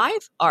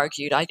 I've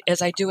argued,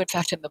 as I do in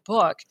fact in the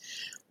book,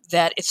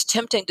 that it's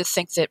tempting to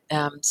think that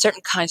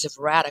certain kinds of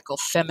radical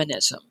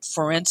feminism,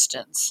 for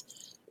instance,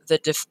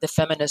 the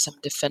feminism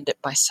defended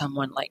by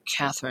someone like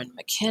Catherine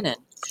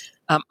MacKinnon,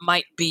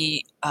 might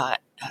be a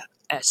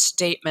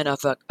statement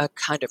of a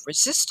kind of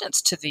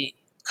resistance to the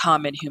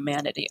common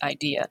humanity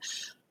idea.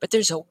 But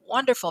there's a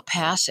wonderful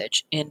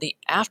passage in the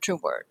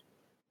afterword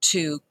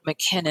to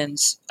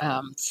MacKinnon's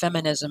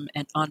Feminism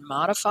and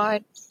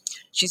Unmodified.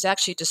 She's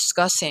actually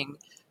discussing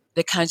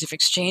the kinds of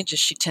exchanges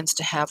she tends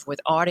to have with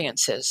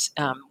audiences.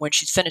 When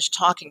she's finished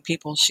talking,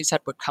 people, she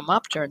said, would come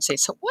up to her and say,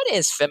 "So what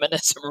is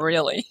feminism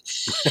really?"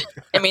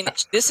 I mean,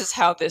 this is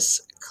how this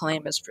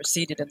claim is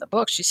proceeded in the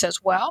book. She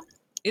says, well,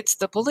 it's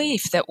the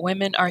belief that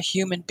women are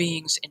human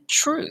beings in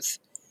truth,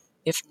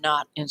 if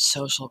not in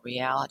social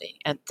reality.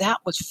 And that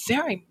was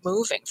very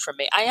moving for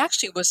me. I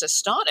actually was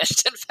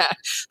astonished, in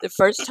fact, the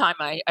first time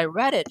I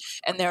read it.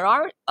 And there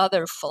are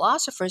other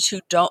philosophers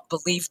who don't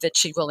believe that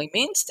she really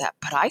means that.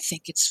 But I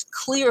think it's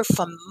clear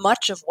from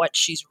much of what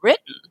she's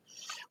written,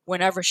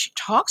 whenever she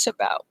talks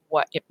about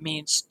what it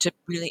means to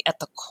really, at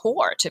the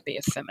core, to be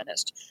a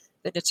feminist,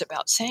 that it's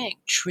about saying,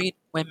 treat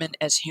women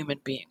as human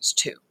beings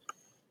too.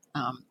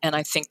 And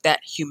I think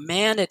that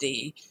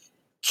humanity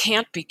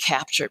can't be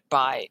captured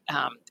by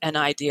an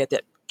idea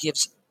that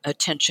gives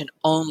attention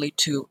only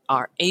to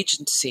our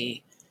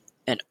agency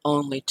and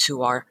only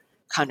to our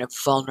kind of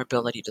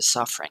vulnerability to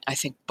suffering. I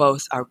think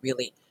both are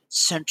really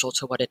central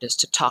to what it is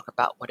to talk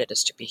about what it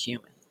is to be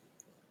human.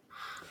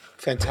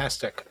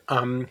 Fantastic.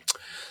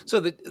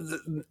 So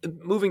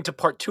moving to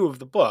part 2 of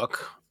the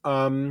book,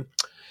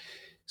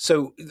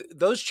 so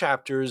those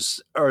chapters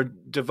are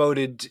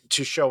devoted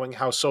to showing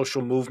how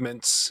social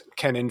movements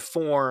can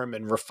inform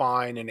and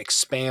refine and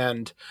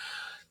expand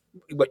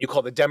what you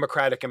call the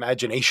democratic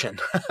imagination.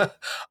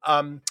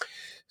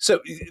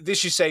 So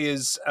this, you say,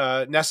 is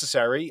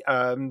necessary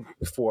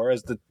for,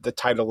 as the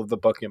title of the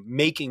book,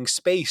 making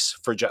space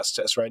for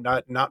justice, right?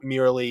 Not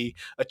merely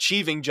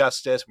achieving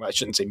justice. Well, I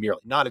shouldn't say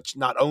merely.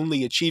 Not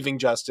only achieving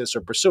justice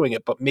or pursuing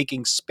it, but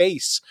making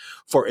space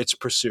for its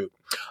pursuit.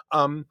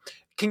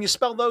 Can you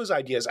spell those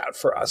ideas out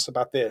for us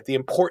about the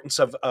importance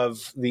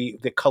of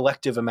the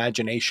collective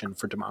imagination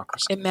for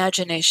democracy?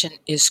 Imagination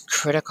is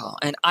critical,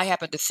 and I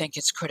happen to think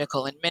it's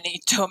critical in many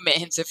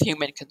domains of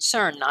human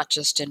concern, not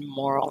just in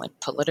moral and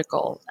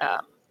political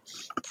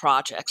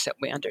projects that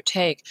we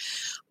undertake.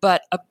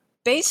 But a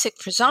basic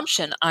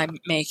presumption I'm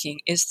making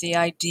is the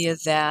idea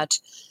that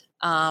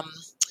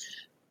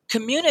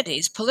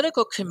communities,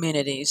 political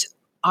communities,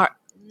 are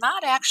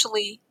not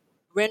actually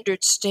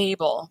rendered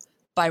stable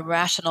by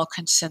rational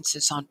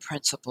consensus on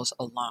principles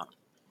alone,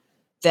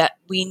 that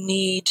we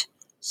need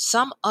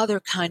some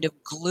other kind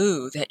of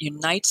glue that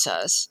unites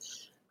us,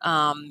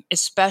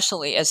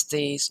 especially, as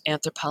the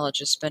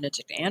anthropologist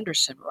Benedict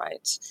Anderson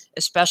writes,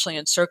 especially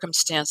in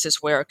circumstances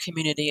where a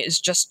community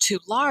is just too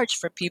large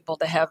for people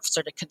to have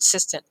sort of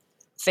consistent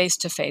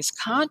face-to-face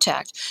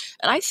contact.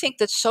 And I think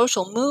that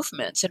social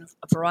movements in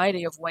a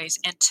variety of ways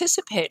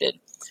anticipated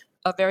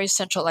a very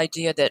central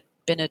idea that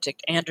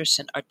Benedict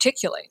Anderson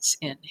articulates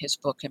in his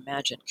book,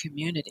 Imagine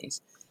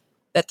Communities,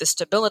 that the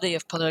stability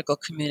of political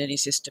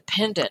communities is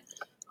dependent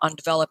on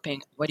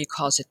developing what he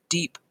calls a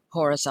deep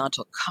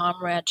horizontal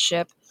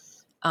comradeship.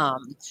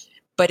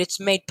 But it's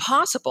made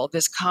possible,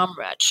 this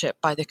comradeship,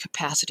 by the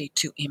capacity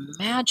to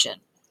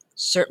imagine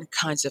certain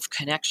kinds of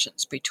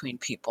connections between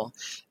people,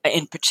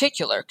 in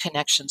particular,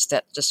 connections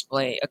that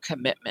display a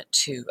commitment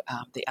to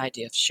the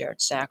idea of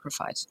shared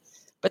sacrifice.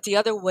 But the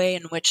other way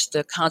in which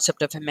the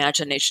concept of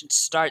imagination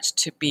starts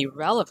to be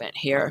relevant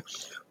here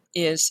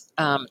is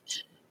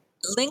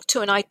linked to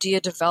an idea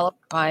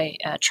developed by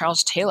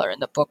Charles Taylor in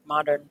the book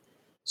Modern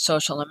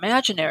Social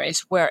Imaginaries,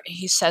 where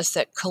he says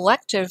that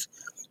collective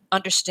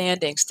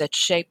understandings that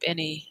shape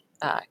any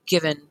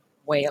given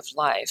way of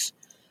life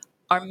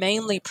are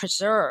mainly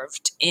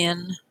preserved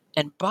in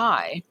and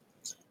by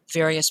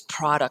various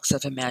products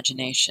of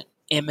imagination,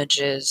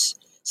 images,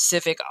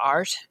 civic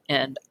art,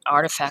 and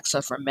artifacts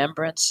of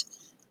remembrance,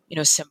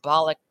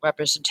 symbolic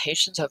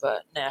representations of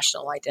a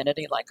national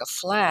identity like a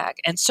flag,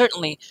 and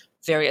certainly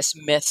various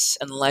myths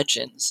and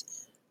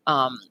legends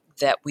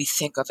that we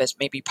think of as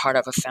maybe part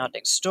of a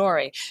founding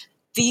story.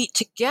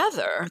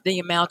 The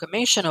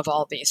amalgamation of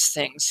all these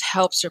things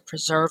helps to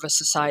preserve a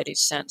society's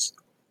sense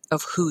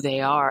of who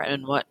they are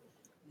and what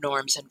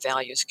norms and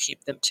values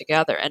keep them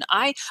together. And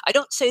I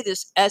don't say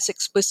this as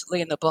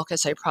explicitly in the book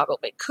as I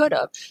probably could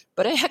have,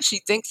 but I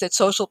actually think that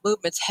social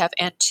movements have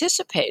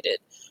anticipated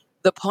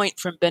the point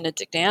from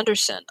Benedict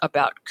Anderson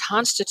about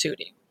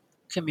constituting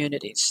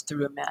communities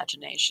through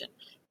imagination,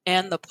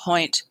 and the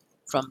point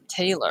from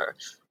Taylor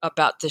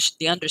about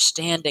the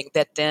understanding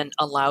that then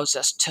allows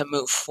us to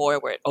move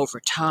forward over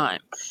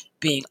time,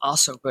 being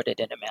also rooted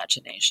in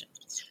imagination.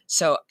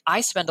 So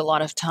I spend a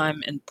lot of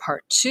time in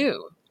part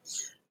 2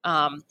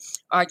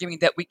 arguing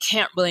that we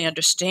can't really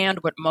understand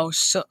what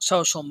most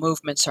social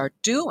movements are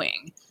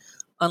doing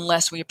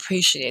unless we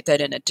appreciate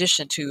that in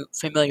addition to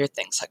familiar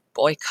things like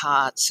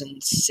boycotts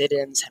and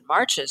sit-ins and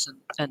marches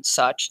and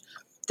such,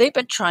 they've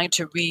been trying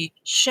to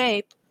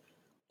reshape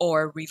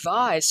or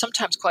revise,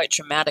 sometimes quite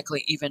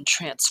dramatically even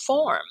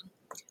transform,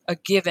 a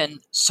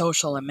given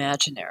social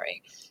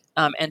imaginary.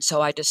 And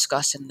so I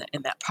discuss in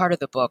that part of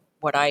the book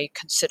what I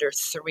consider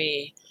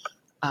 3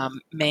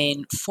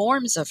 main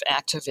forms of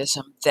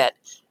activism that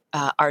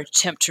are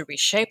attempt to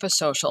reshape a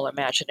social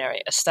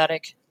imaginary: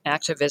 aesthetic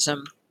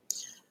activism,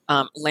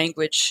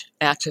 language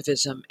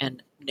activism,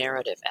 and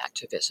narrative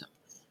activism.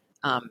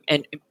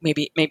 And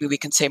maybe we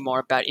can say more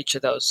about each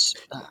of those.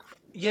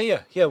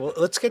 Yeah. Well,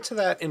 let's get to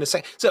that in a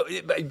second. So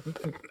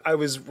I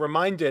was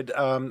reminded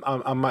on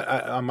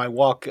my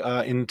walk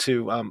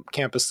into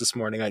campus this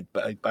morning. I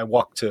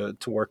walked to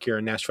work here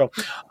in Nashville.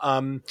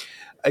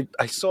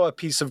 I saw a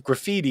piece of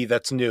graffiti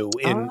that's new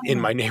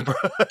in my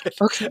neighborhood,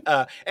 Okay.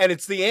 and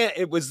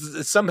it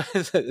was some.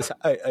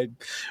 I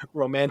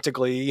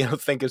romantically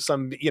think of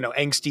some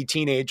angsty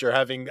teenager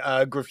having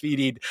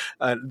graffitied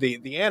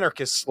the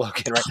anarchist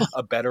slogan, right?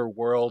 A better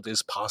world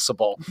is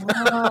possible.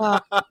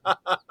 Wow.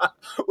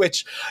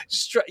 Which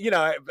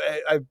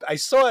I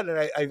saw it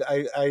and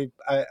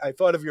I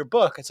thought of your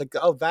book. It's like,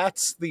 oh,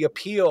 that's the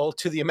appeal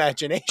to the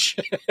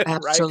imagination,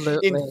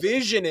 Absolutely. right?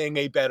 Envisioning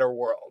a better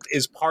world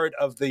is part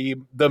of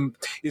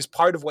is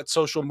part of what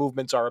social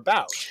movements are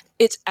about.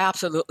 It's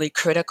absolutely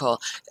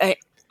critical.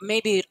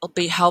 Maybe it'll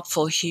be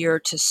helpful here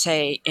to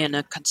say in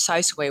a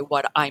concise way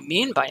what I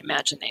mean by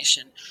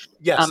imagination.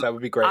 Yes, that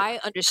would be great.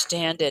 I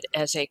understand it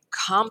as a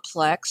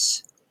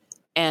complex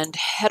and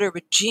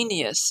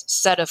heterogeneous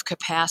set of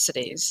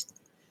capacities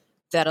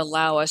that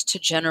allow us to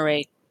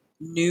generate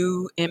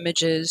new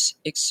images,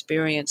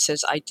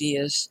 experiences,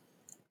 ideas,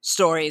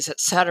 stories,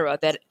 etc.,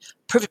 that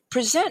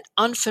present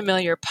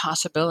unfamiliar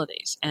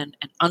possibilities and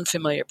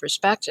unfamiliar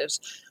perspectives,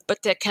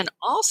 but that can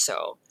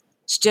also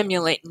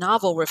stimulate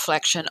novel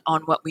reflection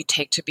on what we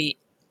take to be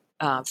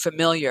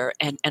familiar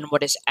and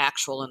what is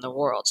actual in the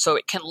world. So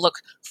it can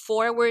look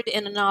forward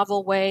in a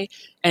novel way,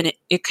 and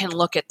it can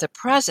look at the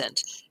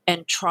present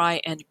and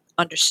try and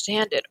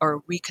understand it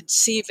or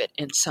reconceive it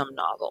in some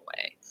novel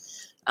way.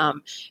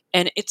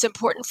 And it's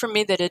important for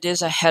me that it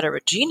is a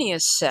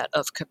heterogeneous set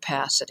of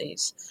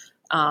capacities.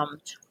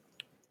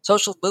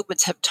 Social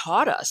movements have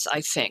taught us, I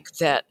think,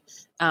 that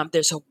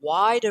there's a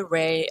wide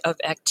array of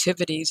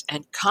activities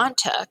and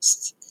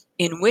contexts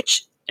in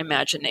which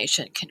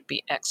imagination can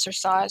be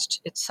exercised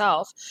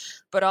itself,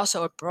 but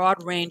also a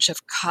broad range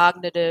of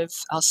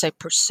cognitive, I'll say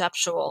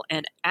perceptual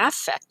and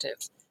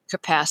affective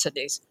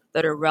capacities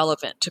that are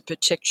relevant to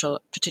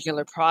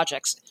particular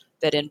projects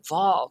that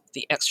involve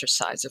the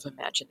exercise of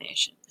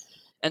imagination.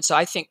 And so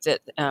I think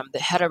that the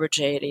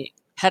heterogeneity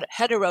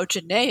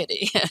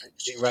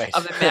Right.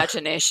 of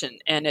imagination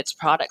and its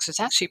products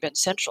has actually been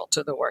central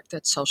to the work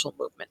that social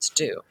movements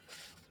do.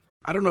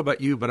 I don't know about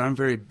you, but I'm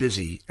very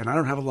busy and I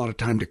don't have a lot of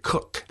time to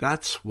cook.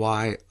 That's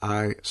why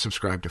I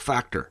subscribe to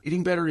Factor.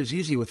 Eating better is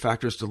easy with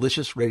Factor's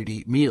delicious,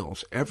 ready-to-eat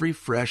meals. Every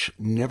fresh,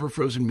 never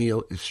frozen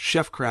meal is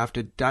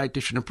chef-crafted,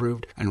 dietitian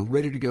approved, and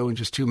ready to go in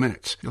just 2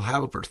 minutes. You'll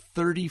have over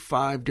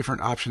 35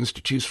 different options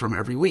to choose from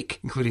every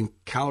week, including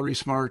Calorie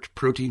Smart,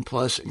 Protein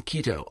Plus, and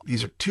Keto.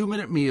 These are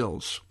 2-minute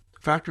meals.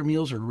 Factor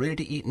meals are ready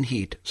to eat and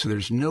heat, so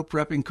there's no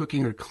prepping,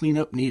 cooking, or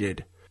cleanup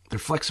needed. They're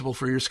flexible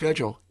for your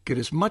schedule. Get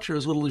as much or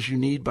as little as you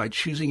need by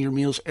choosing your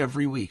meals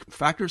every week.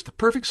 Factor is the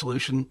perfect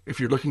solution if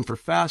you're looking for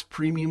fast,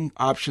 premium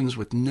options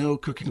with no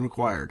cooking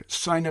required.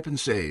 Sign up and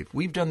save.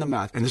 We've done the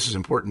math, and this is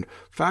important.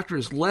 Factor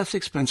is less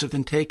expensive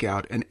than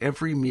takeout, and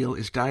every meal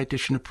is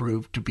dietitian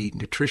approved to be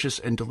nutritious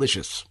and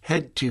delicious.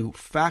 Head to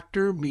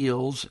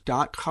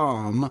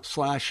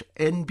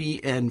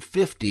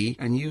factormeals.com/NBN50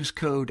 and use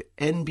code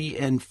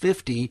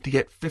NBN50 to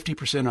get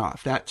 50%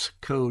 off. That's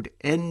code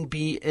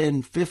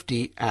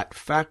NBN50 at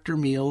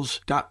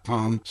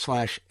factormeals.com/NBN50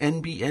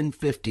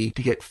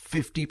 to get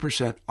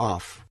 50%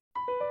 off.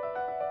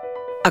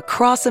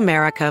 Across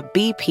America,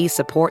 BP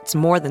supports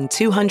more than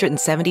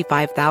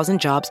 275,000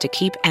 jobs to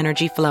keep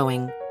energy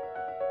flowing.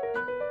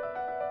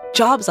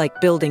 Jobs like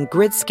building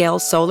grid-scale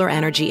solar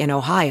energy in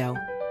Ohio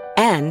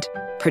and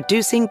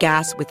producing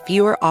gas with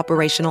fewer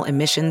operational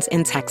emissions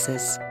in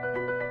Texas.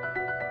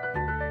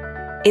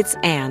 It's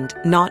and,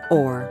 not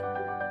or.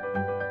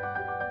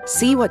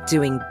 See what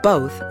doing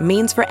both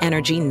means for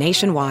energy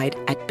nationwide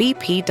at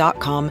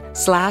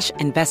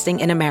bp.com/investing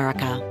in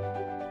America.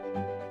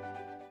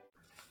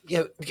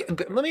 Yeah,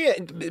 let me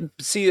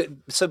see.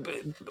 So,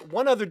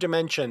 one other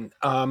dimension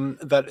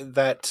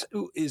that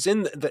is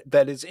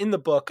in the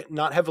book,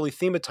 not heavily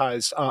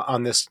thematized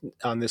on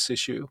this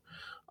issue,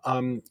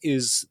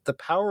 is the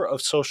power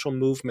of social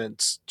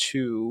movements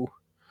to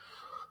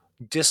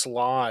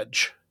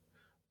dislodge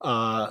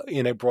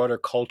in a broader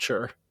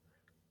culture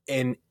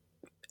in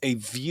a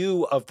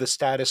view of the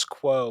status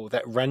quo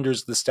that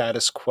renders the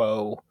status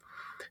quo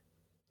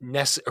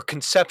or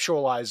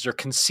conceptualized or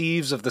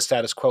conceives of the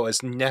status quo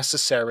as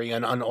necessary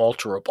and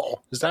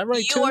unalterable. Is that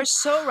right, too? You are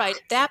so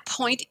right. That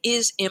point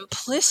is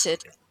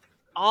implicit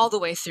all the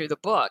way through the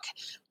book.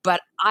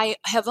 But I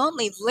have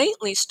only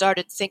lately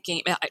started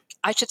thinking,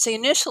 I should say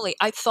initially,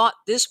 I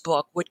thought this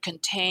book would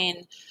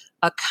contain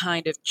a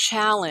kind of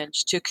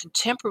challenge to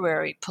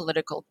contemporary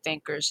political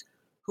thinkers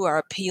who are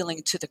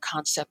appealing to the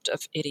concept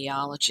of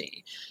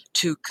ideology,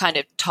 to kind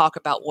of talk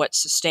about what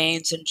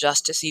sustains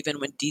injustice even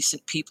when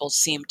decent people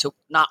seem to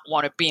not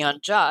want to be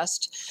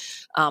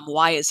unjust.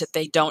 Why is it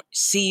they don't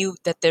see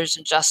that there's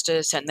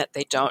injustice and that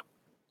they don't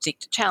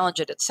seek to challenge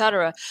it,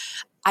 etc.?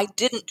 I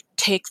didn't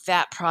take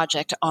that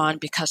project on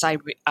because I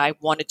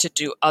wanted to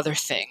do other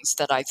things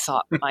that I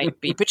thought might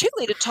be,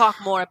 particularly to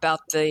talk more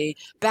about the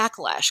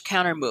backlash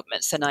counter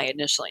movements than I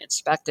initially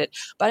expected.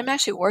 But I'm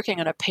actually working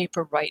on a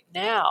paper right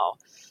now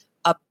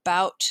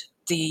about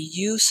the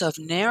use of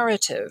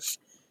narrative,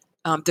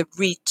 the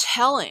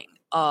retelling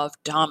of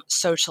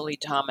socially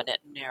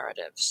dominant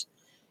narratives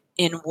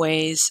in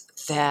ways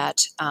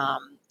that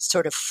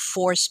sort of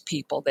force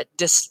people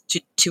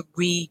to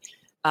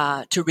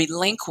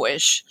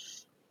relinquish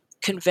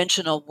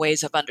conventional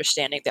ways of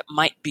understanding that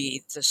might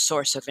be the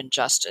source of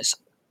injustice,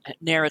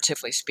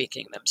 narratively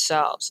speaking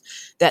themselves.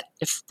 That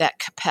if that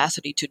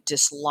capacity to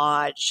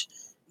dislodge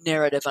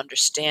narrative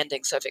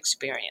understandings of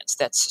experience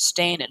that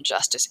sustain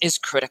injustice is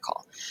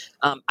critical.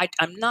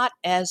 I'm not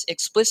as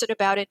explicit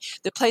about it.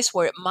 The place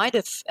where it might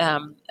have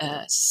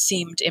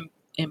seemed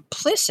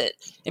implicit,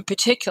 in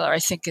particular, I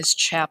think, is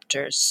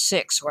chapter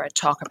 6, where I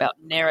talk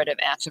about narrative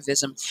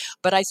activism.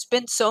 But I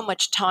spend so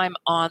much time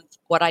on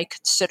what I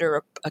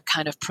consider a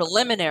kind of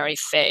preliminary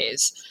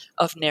phase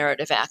of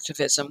narrative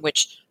activism,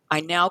 which I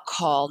now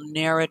call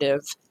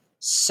narrative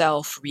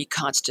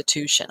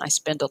self-reconstitution. I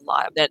spend a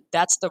lot of that.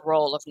 That's the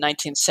role of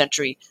 19th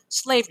century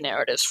slave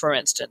narratives, for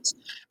instance.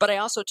 But I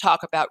also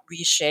talk about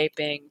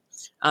reshaping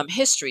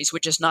histories,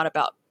 which is not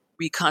about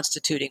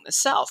reconstituting the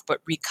self, but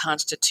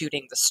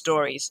reconstituting the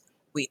stories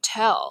we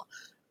tell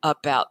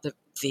about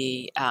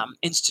the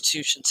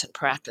institutions and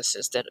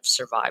practices that have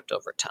survived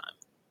over time.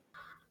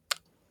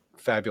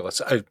 Fabulous.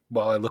 I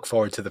look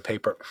forward to the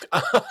paper.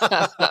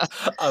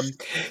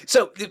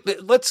 So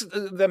let's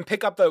then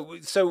pick up though.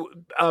 So,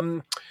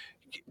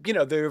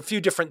 there are a few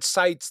different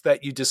sites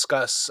that you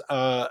discuss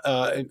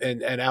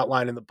and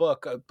outline in the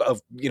book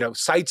of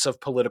sites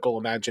of political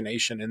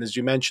imagination. And as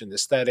you mentioned,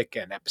 aesthetic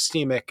and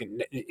epistemic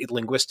and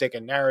linguistic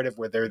and narrative,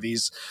 where there are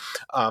these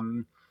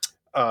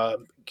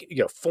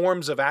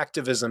forms of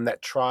activism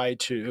that try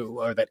to,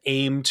 or that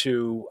aim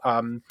to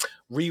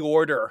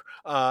reorder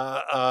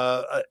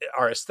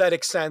our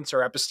aesthetic sense,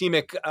 or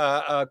epistemic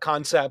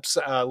concepts,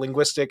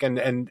 linguistic,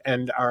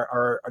 and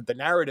our the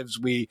narratives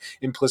we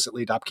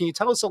implicitly adopt. Can you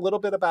tell us a little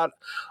bit about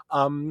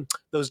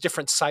those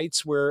different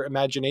sites where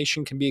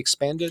imagination can be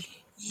expanded?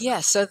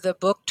 Yes, so the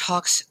book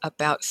talks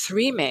about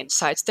 3 main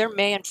sites. There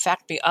may, in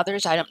fact, be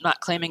others. I'm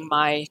not claiming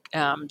my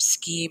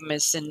scheme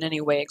is in any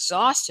way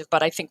exhaustive,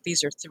 but I think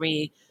these are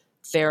 3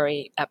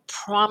 very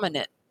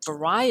prominent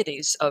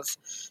varieties of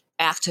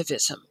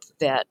activism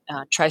that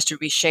tries to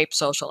reshape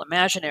social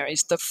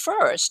imaginaries. The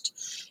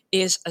first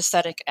is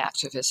aesthetic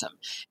activism.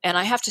 And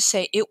I have to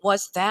say, it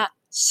was that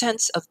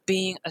sense of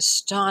being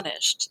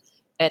astonished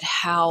at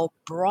how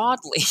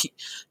broadly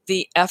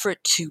the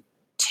effort to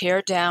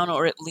tear down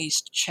or at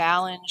least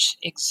challenge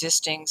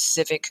existing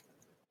civic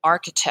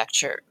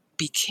architecture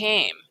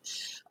became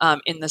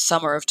in the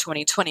summer of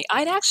 2020.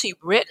 I'd actually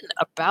written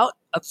about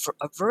a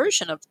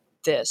version of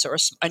this, or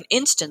an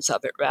instance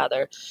of it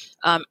rather,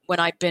 when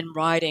I'd been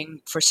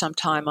writing for some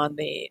time on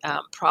the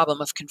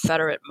problem of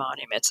Confederate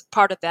monuments.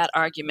 Part of that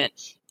argument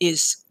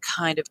is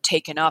kind of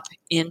taken up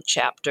in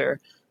chapter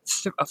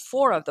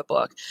 4 of the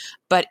book,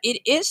 but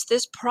it is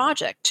this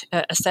project,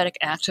 aesthetic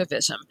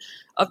activism,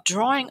 of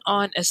drawing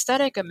on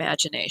aesthetic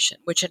imagination,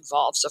 which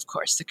involves, of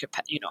course, the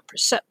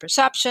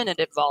perception. It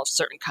involves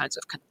certain kinds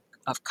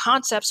of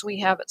concepts we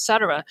have,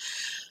 etc.,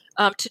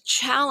 to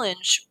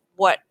challenge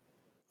what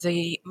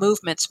the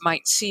movements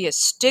might see as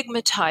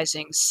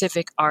stigmatizing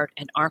civic art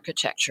and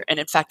architecture. And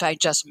in fact, I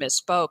just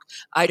misspoke.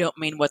 I don't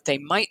mean what they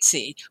might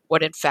see,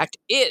 what in fact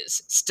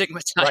is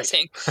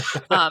stigmatizing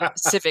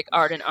civic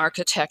art and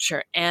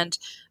architecture. And,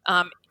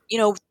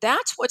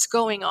 that's what's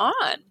going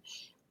on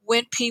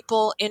when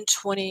people in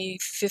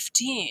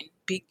 2015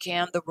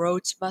 began the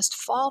Rhodes Must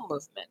Fall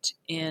movement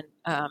in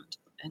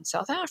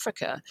South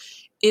Africa.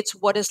 It's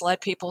what has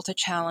led people to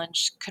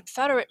challenge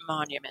Confederate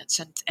monuments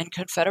and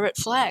Confederate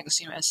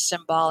flags, as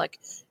symbolic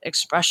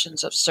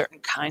expressions of certain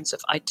kinds of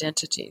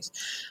identities.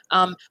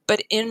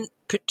 But in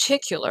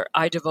particular,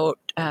 I devote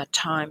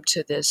time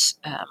to this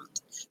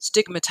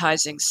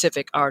stigmatizing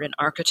civic art and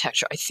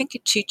architecture. I think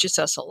it teaches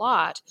us a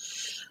lot.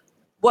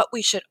 What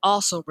we should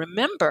also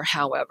remember,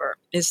 however,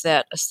 is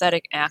that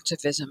aesthetic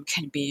activism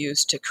can be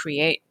used to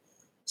create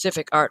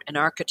civic art and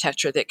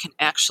architecture that can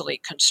actually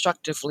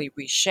constructively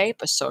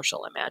reshape a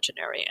social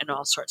imaginary in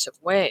all sorts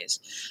of ways.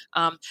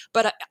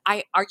 But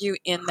I argue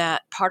in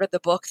that part of the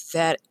book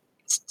that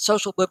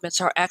social movements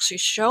are actually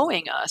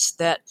showing us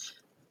that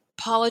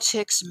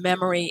politics,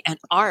 memory, and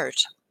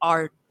art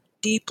are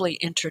deeply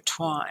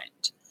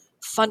intertwined,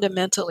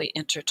 fundamentally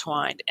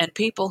intertwined. And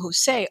people who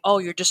say, oh,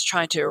 you're just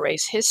trying to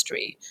erase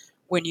history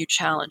when you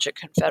challenge a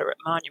Confederate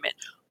monument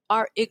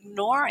are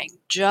ignoring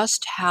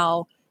just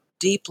how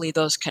deeply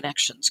those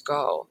connections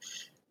go.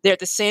 They're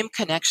the same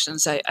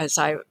connections, as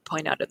I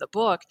point out in the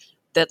book,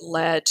 that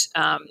led,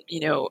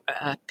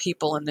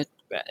 people in the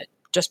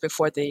just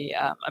before the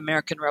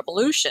American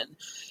Revolution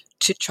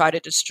to try to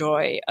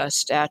destroy a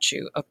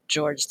statue of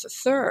George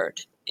III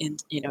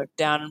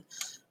down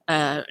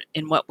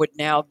in what would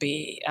now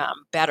be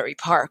Battery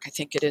Park. I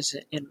think it is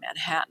in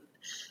Manhattan.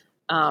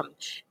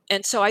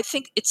 And so I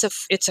think it's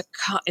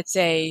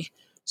a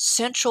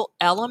central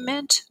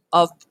element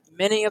of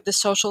many of the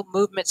social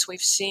movements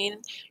we've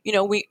seen.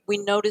 We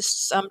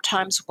noticed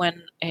sometimes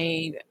when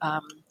a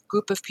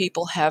group of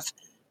people have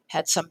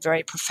had some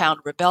very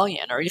profound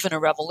rebellion or even a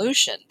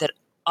revolution that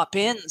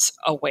upends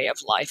a way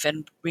of life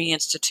and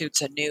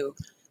reinstitutes a new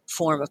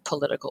form of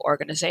political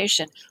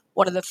organization,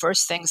 one of the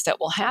first things that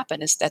will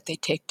happen is that they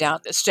take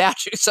down the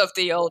statues of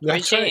the old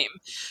regime.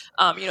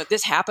 Right.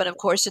 This happened, of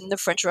course, in the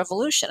French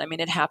Revolution. I mean,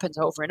 it happens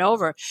over and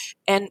over.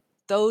 And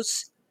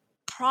those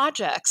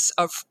projects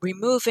of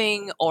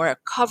removing or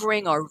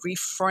covering or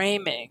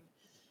reframing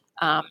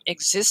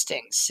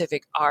existing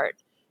civic art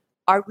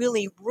are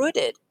really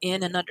rooted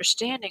in an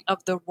understanding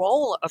of the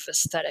role of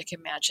aesthetic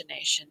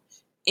imagination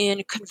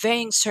in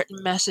conveying certain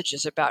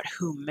messages about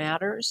who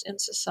matters in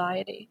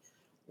society,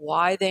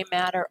 why they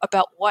matter,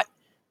 about what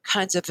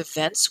kinds of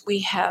events we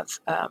have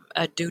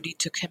a duty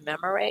to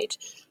commemorate,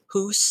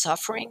 whose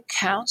suffering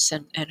counts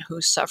and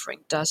whose suffering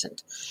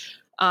doesn't.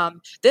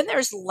 Then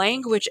there's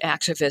language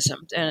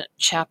activism, and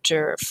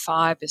Chapter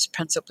 5 is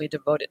principally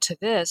devoted to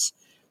this,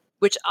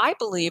 which I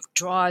believe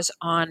draws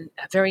on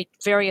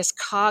various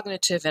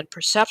cognitive and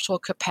perceptual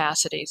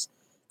capacities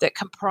that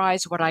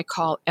comprise what I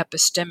call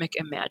epistemic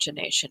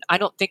imagination. I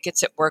don't think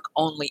it's at work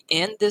only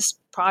in this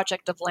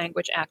project of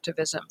language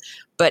activism,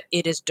 but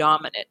it is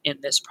dominant in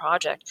this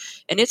project.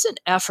 And it's an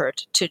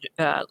effort to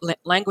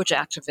language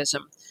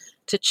activism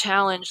to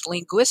challenge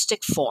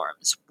linguistic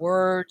forms,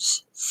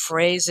 words,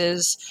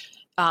 phrases,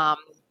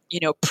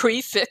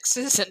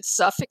 prefixes and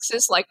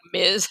suffixes like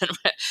Ms.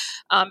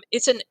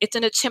 It's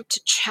an attempt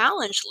to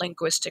challenge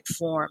linguistic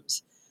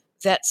forms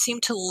that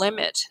seem to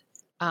limit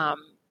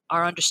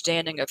our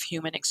understanding of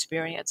human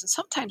experience, and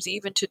sometimes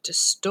even to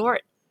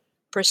distort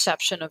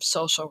perception of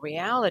social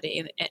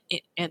reality.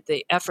 And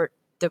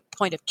the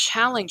point of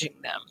challenging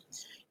them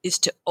is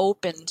to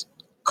open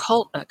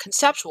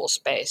conceptual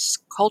space,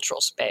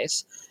 cultural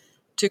space,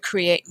 to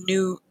create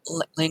new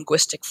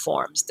linguistic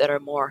forms that are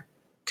more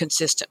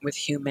consistent with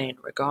humane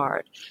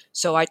regard.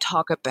 So I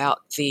talk about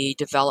the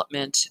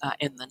development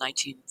in the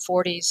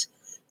 1940s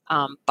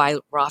by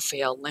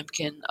Raphael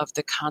Lemkin of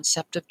the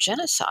concept of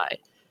genocide.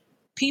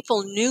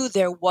 People knew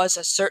there was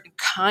a certain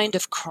kind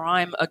of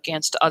crime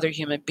against other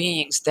human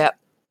beings that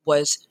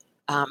was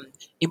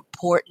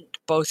important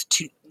both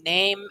to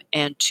name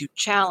and to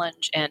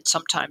challenge and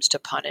sometimes to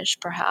punish,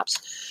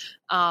 perhaps.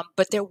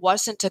 But there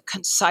wasn't a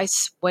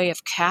concise way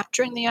of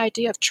capturing the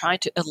idea of trying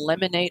to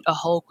eliminate a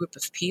whole group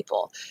of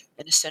people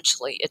and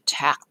essentially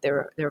attack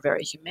their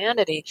very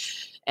humanity.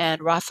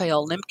 And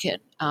Raphael Lemkin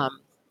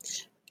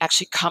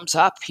actually comes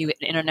up, an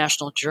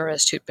international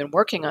jurist who'd been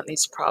working on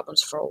these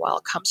problems for a while,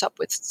 comes up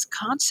with this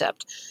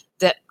concept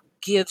that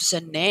gives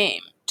a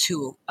name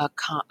to a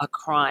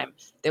crime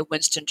that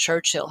Winston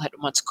Churchill had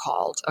once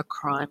called a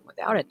crime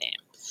without a name.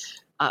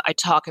 I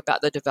talk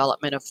about the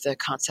development of the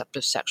concept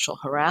of sexual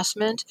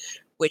harassment,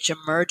 which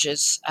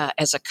emerges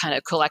as a kind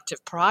of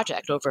collective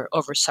project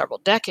over several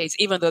decades,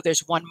 even though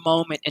there's one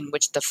moment in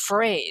which the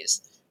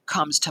phrase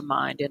comes to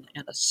mind in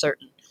a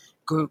certain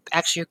group,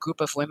 actually a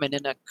group of women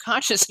in a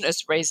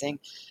consciousness-raising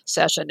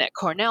session at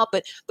Cornell.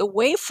 But the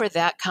way for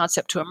that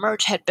concept to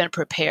emerge had been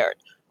prepared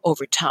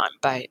over time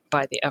by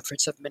the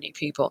efforts of many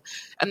people.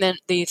 And then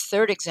the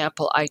third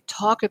example I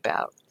talk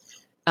about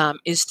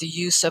is the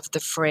use of the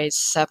phrase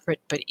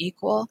separate but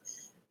equal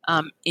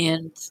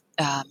in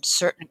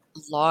certain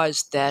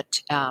laws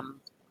that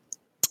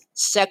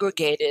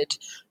segregated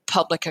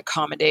public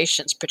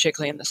accommodations,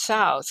 particularly in the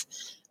South,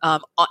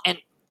 and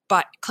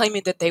by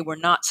claiming that they were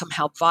not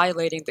somehow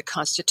violating the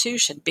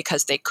Constitution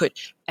because they could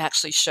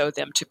actually show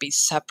them to be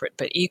separate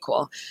but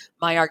equal.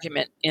 My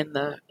argument in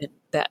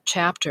that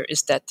chapter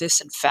is that this,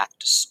 in fact,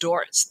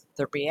 distorts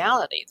the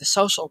reality, the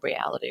social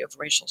reality of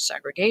racial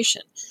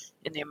segregation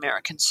in the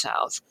American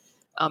South.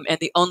 And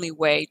the only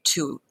way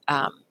to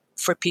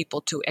for people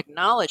to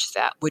acknowledge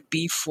that would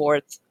be for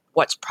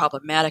what's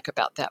problematic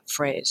about that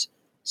phrase,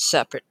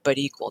 separate but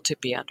equal, to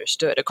be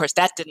understood. Of course,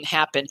 that didn't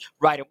happen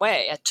right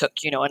away. It took,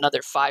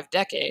 another 5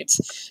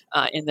 decades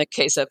in the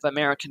case of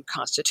American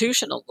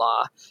constitutional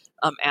law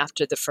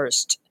after the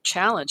first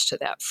challenge to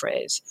that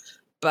phrase.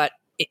 But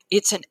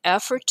it's an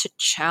effort to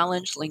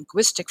challenge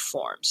linguistic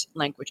forms,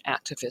 language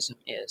activism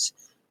is,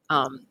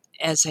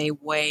 as a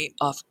way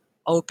of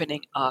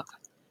opening up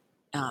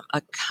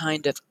a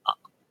kind of,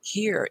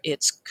 here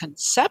it's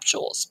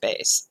conceptual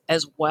space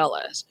as well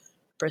as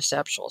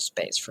perceptual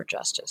space for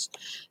justice.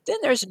 Then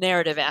there's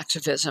narrative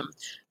activism,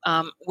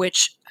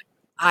 which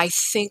I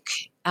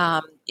think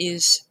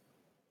is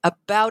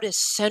about as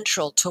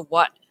central to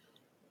what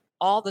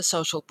all the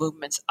social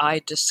movements I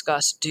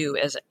discuss do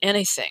as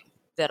anything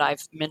that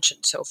I've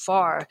mentioned so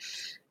far,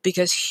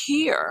 because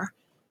here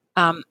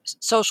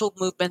social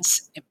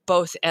movements,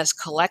 both as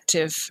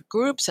collective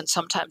groups and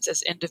sometimes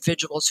as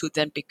individuals who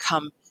then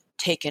become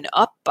taken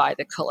up by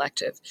the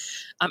collective,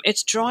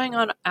 it's drawing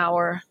on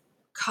our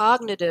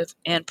cognitive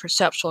and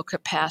perceptual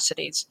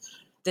capacities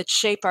that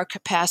shape our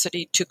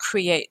capacity to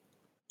create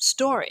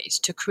stories,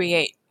 to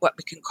create what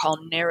we can call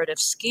narrative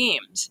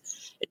schemes.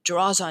 It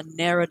draws on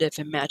narrative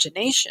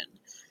imagination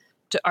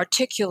to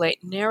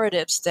articulate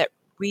narratives that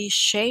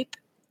reshape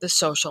the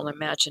social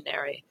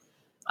imaginary,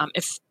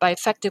 by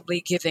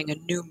effectively giving a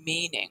new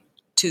meaning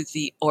to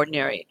the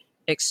ordinary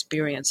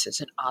experiences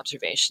and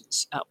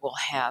observations we'll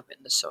have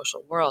in the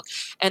social world.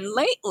 And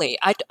lately,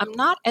 I'm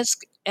not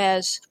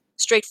as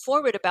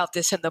straightforward about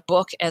this in the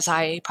book as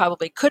I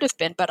probably could have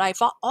been, but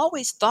I've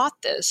always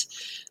thought this,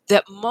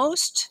 that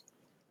most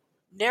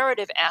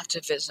narrative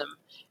activism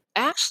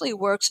actually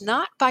works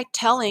not by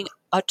telling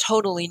a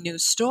totally new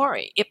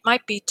story. It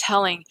might be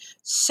telling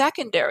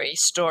secondary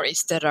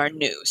stories that are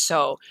new.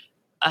 So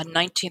a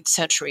 19th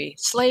century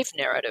slave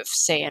narrative,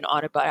 say an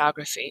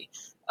autobiography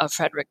of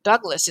Frederick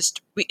Douglass,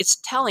 it's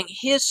telling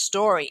his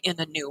story in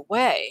a new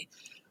way,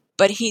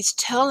 but he's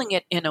telling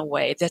it in a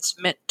way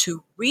that's meant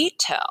to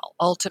retell,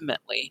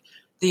 ultimately,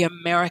 the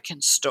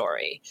American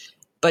story,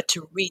 but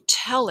to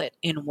retell it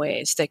in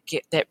ways that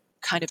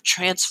kind of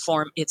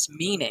transform its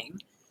meaning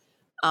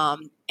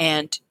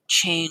and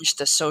change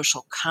the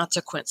social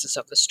consequences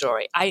of the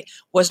story. I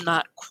was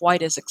not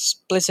quite as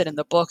explicit in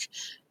the book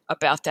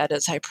about that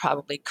as I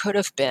probably could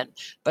have been,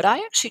 but I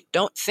actually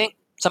don't think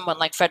someone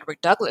like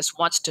Frederick Douglass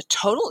wants to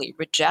totally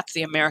reject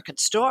the American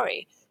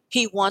story.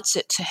 He wants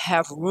it to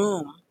have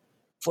room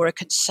for a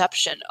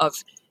conception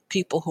of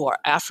people who are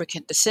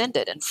African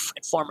descended and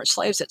former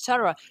slaves,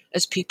 etc.,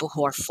 as people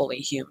who are fully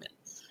human.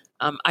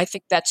 I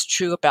think that's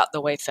true about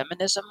the way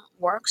feminism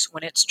works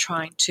when it's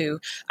trying to,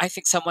 I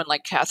think someone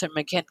like Catherine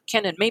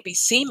McKinnon may be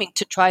seeming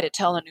to try to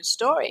tell a new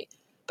story,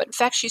 but in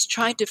fact she's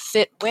trying to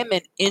fit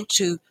women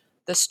into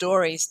the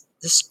stories,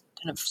 this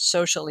kind of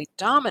socially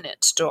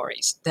dominant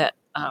stories that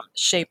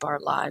shape our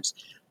lives,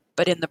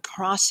 but in the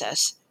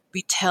process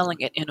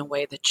retelling it in a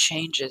way that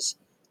changes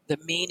the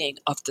meaning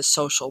of the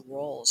social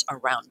roles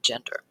around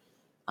gender.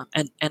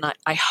 And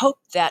I hope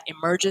that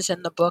emerges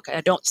in the book.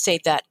 I don't say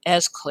that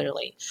as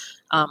clearly,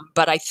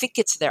 but I think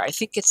it's there. I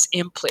think it's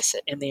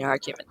implicit in the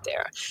argument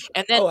there.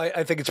 And then,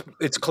 I think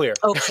it's clear.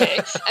 Okay.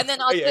 And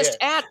then I'll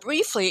add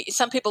briefly,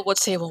 some people would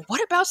say, well,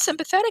 what about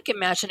sympathetic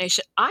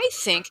imagination? I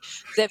think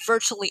that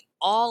virtually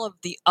all of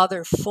the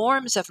other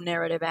forms of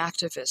narrative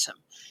activism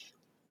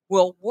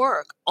will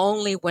work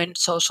only when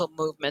social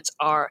movements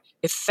are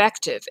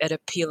effective at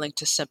appealing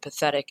to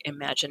sympathetic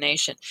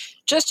imagination.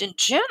 Just in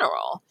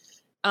general,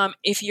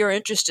 if your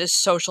interest is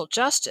social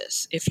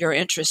justice, if your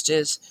interest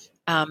is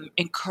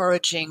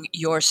encouraging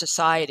your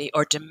society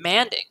or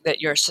demanding that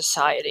your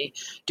society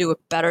do a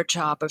better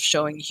job of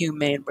showing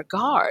humane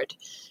regard,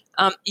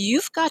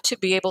 you've got to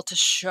be able to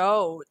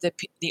show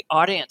the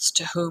audience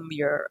to whom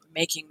you're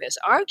making this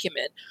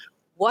argument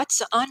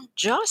what's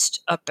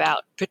unjust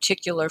about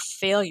particular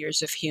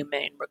failures of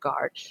humane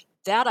regard.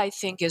 That, I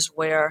think, is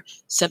where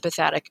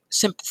sympathetic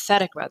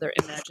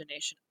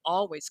imagination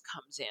always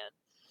comes in.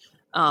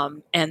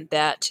 And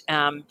that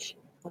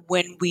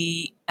when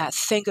we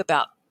think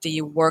about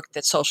the work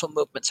that social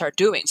movements are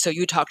doing, so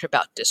you talked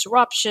about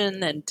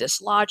disruption and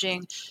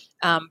dislodging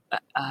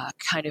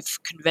kind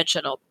of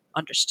conventional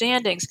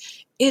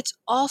understandings, it's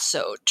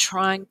also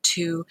trying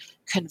to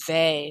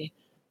convey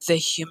the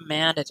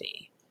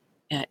humanity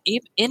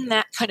in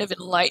that kind of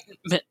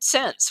enlightenment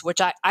sense, which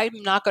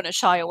I'm not going to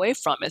shy away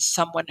from as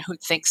someone who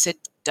thinks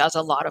it does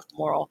a lot of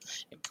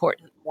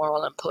important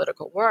moral and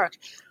political work,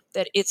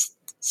 that it's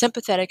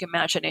sympathetic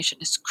imagination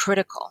is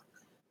critical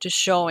to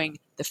showing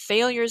the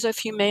failures of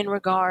humane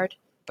regard,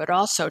 but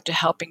also to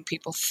helping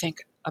people think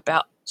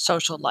about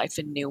social life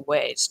in new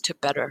ways to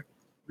better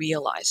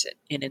realize it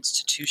in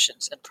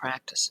institutions and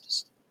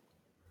practices.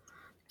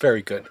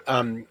 Very good.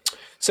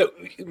 So,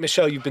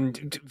 Michelle, you've been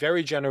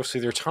very generous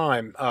with your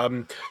time.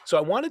 So,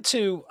 I wanted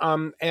to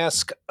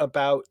ask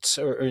about,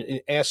 or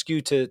ask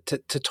you to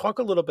talk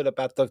a little bit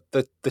about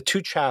the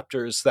two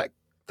chapters that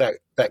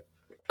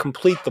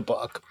complete the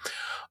book.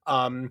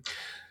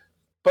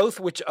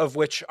 Both of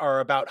which are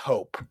about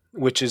hope,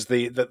 which is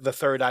the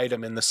third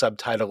item in the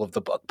subtitle of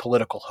the book,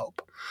 political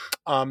hope.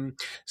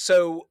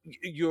 So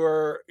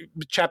your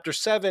chapter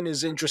 7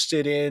 is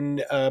interested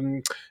in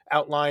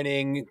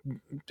outlining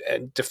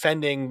and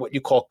defending what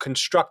you call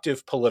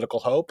constructive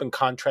political hope, and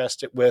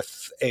contrast it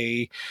with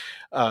a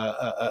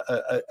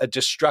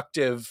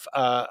destructive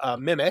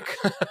mimic.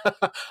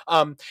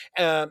 And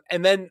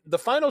then the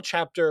final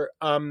chapter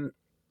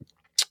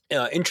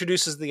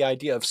introduces the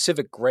idea of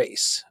civic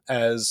grace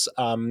as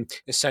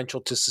essential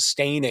to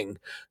sustaining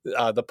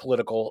the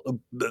political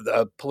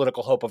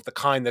hope of the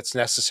kind that's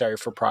necessary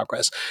for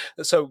progress.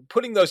 So,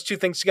 putting those two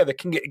things together,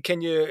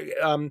 can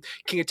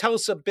you tell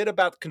us a bit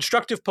about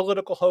constructive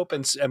political hope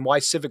and why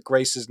civic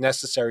grace is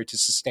necessary to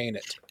sustain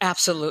it?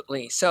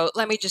 Absolutely. So,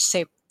 let me just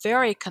say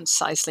very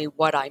concisely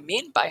what I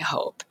mean by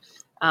hope.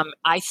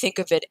 I think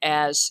of it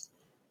as,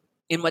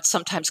 in what's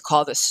sometimes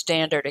called the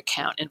standard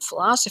account in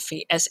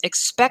philosophy, as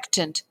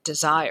expectant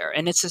desire.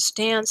 And it's a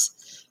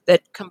stance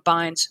that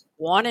combines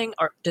wanting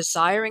or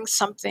desiring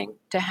something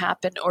to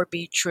happen or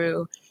be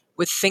true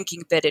with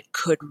thinking that it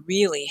could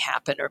really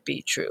happen or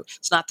be true.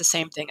 It's not the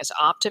same thing as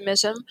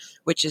optimism,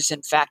 which is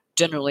in fact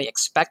generally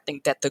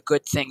expecting that the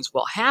good things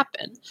will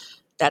happen.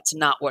 That's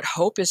not what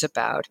hope is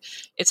about.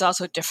 It's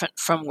also different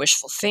from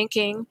wishful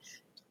thinking,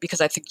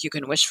 because I think you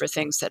can wish for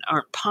things that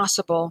aren't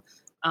possible,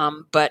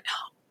 but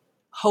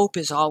hope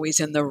is always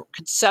in the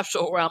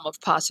conceptual realm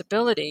of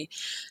possibility.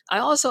 I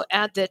also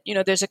add that,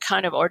 there's a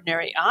kind of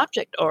ordinary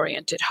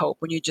object-oriented hope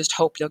when you just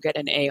hope you'll get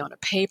an A on a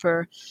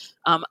paper.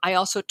 I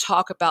also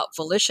talk about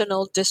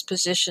volitional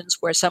dispositions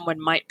where someone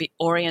might be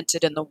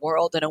oriented in the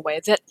world in a way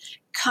that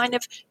kind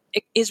of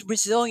is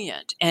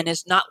resilient and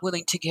is not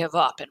willing to give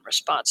up in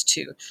response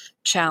to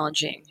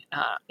challenging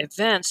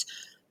events.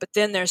 But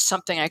then there's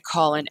something I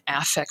call an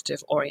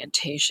affective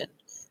orientation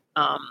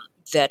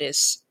that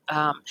is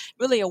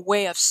really a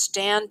way of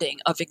standing,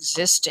 of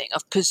existing,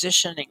 of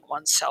positioning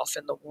oneself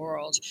in the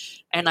world.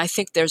 And I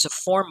think there's a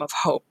form of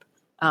hope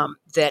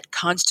that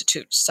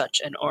constitutes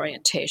such an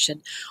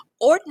orientation.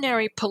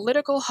 Ordinary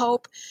political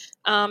hope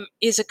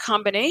is a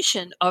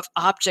combination of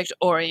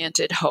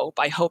object-oriented hope.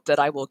 I hope that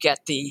I will get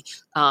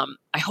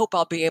I hope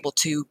I'll be able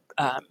to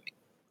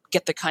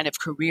get the kind of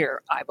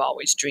career I've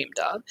always dreamed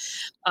of.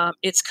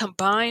 It's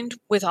combined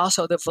with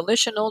also the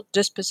volitional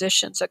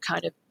dispositions, a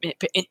kind of,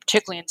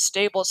 particularly in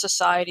stable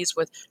societies,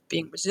 with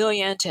being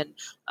resilient and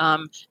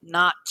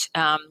not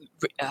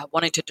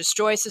wanting to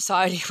destroy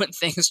society when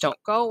things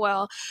don't go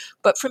well.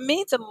 But for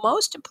me, the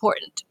most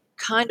important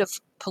kind of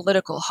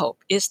political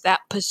hope is that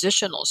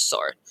positional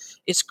sort.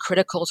 It's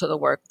critical to the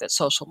work that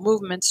social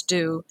movements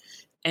do.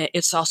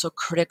 It's also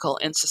critical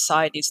in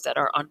societies that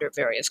are under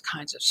various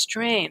kinds of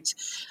strains.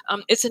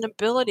 It's an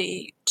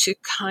ability to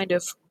kind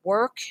of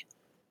work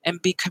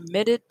and be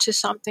committed to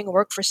something,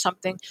 work for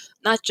something,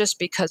 not just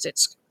because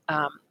it's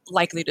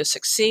likely to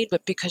succeed,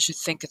 but because you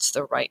think it's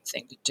the right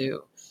thing to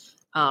do.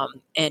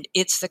 And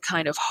it's the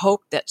kind of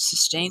hope that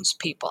sustains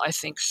people, I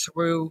think,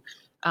 through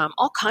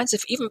all kinds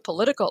of even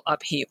political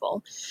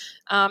upheaval.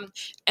 And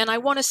I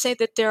want to say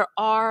that there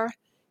are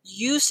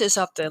uses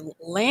of the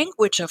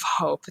language of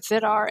hope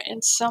that are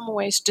in some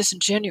ways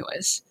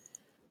disingenuous,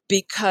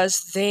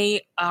 because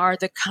they are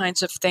the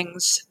kinds of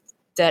things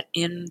that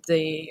in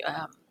the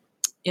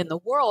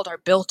world are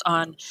built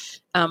on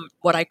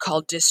what I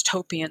call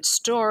dystopian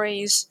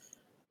stories,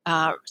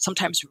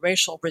 sometimes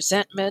racial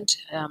resentment,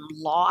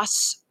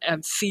 loss,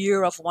 and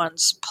fear of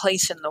one's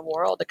place in the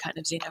world, a kind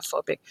of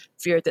xenophobic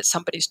fear that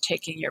somebody's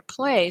taking your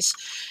place.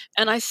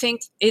 And I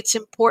think it's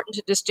important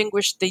to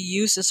distinguish the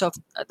uses of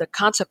the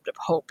concept of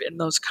hope in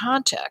those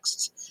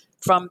contexts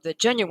from the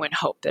genuine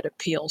hope that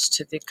appeals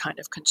to the kind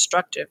of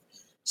constructive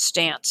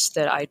stance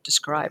that I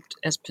described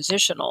as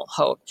positional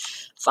hope.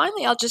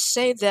 Finally, I'll just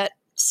say that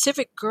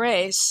civic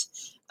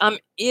grace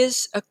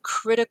is a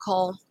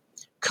critical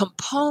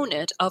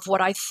component of what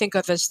I think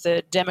of as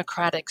the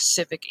democratic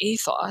civic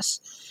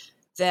ethos,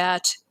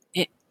 that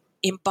it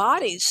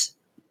embodies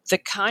the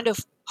kind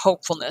of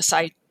hopefulness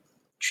I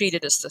treat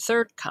it as the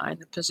third kind,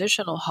 the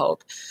positional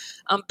hope,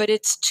 but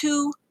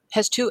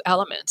has two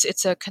elements.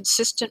 It's a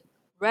consistent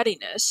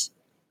readiness,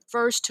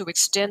 first, to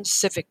extend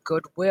civic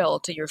goodwill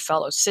to your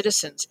fellow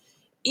citizens,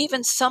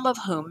 even some of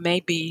whom may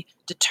be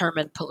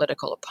determined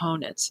political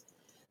opponents,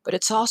 but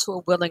it's also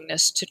a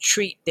willingness to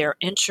treat their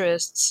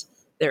interests,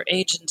 their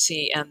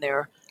agency, and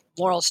their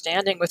moral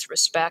standing with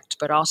respect,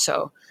 but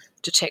also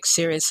to take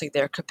seriously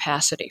their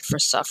capacity for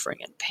suffering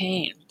and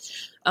pain.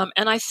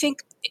 And I think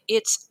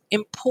it's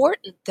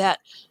important that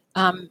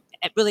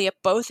really at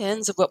both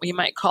ends of what we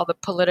might call the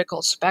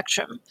political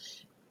spectrum,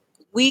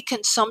 we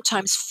can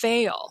sometimes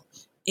fail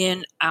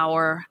in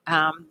our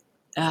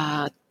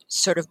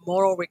sort of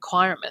moral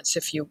requirements,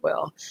 if you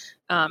will,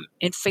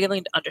 in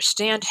failing to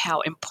understand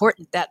how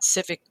important that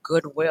civic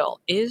goodwill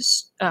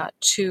is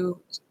to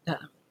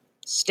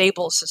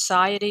stable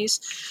societies.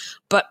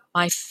 But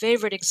my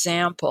favorite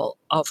example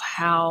of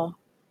how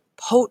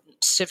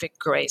potent civic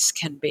grace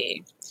can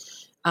be,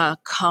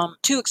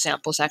 two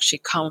examples actually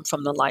come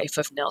from the life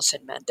of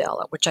Nelson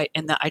Mandela,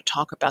 I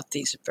talk about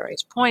these at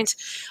various points.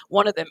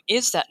 One of them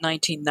is that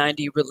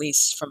 1990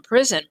 release from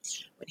prison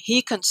when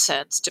he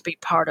consents to be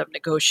part of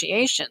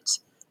negotiations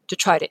to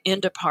try to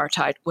end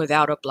apartheid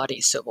without a bloody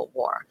civil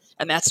war.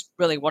 And that's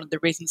really one of the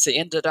reasons he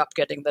ended up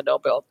getting the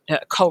Nobel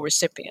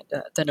co-recipient,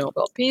 the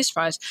Nobel Peace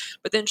Prize.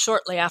 But then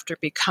shortly after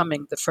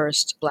becoming the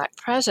first Black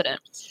president,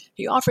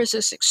 he offers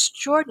this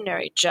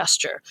extraordinary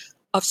gesture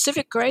of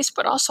civic grace,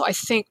 but also, I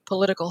think,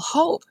 political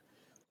hope,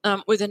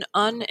 with an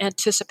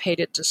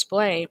unanticipated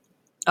display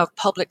of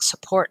public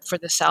support for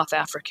the South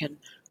African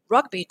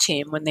rugby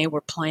team when they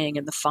were playing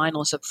in the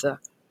finals of the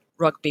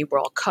Rugby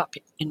World Cup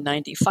in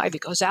 '95. He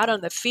goes out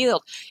on the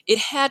field. It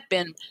had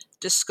been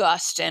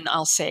discussed and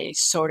I'll say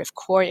sort of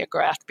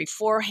choreographed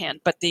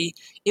beforehand, but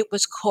it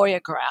was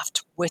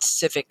choreographed with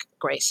civic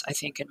grace, I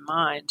think, in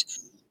mind.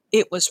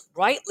 It was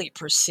rightly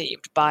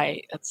perceived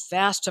by a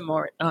vast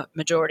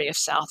majority of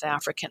South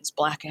Africans,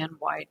 Black and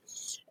white,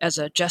 as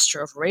a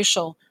gesture of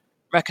racial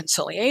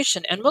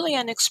reconciliation and really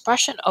an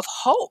expression of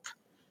hope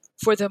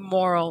for the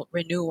moral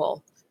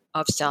renewal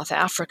of South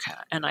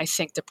Africa. And I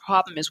think the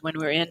problem is when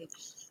we're in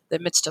the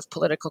midst of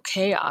political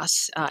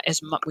chaos,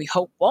 we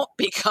hope won't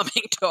be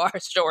coming to our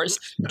shores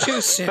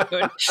too soon,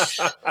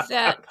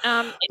 that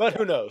but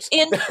who knows?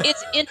 in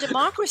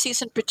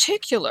democracies in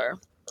particular,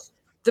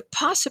 the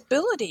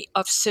possibility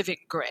of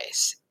civic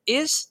grace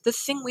is the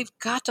thing we've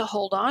got to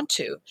hold on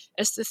to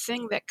as the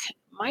thing that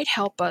might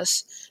help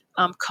us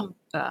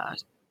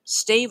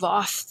stave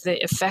off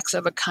the effects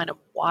of a kind of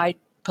wide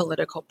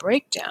political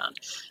breakdown.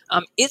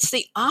 It's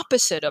the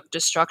opposite of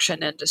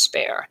destruction and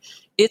despair.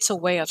 It's a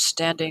way of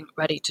standing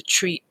ready to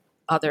treat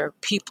other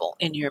people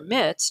in your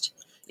midst,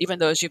 even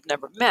those you've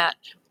never met,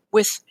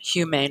 with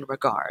humane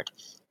regard.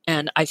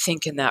 And I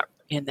think in that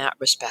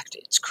respect,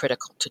 it's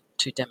critical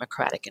to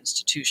democratic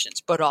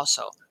institutions, but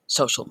also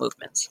social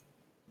movements.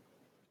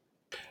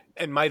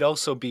 And might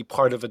also be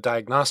part of a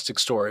diagnostic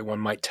story one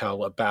might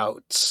tell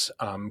about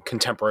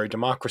contemporary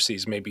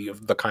democracies, maybe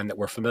of the kind that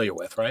we're familiar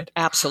with, right?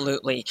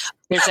 Absolutely.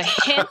 There's a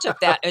hint of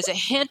that. There's a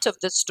hint of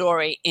the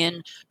story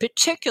in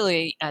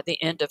particularly at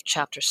the end of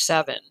chapter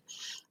 7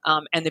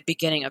 and the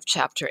beginning of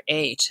chapter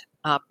 8.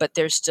 But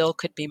there still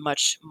could be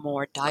much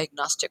more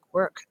diagnostic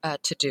work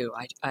to do.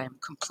 I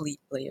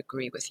completely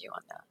agree with you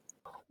on that.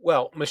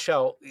 Well,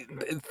 Michelle,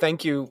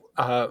 thank you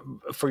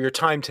for your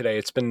time today.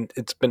 It's been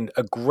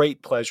a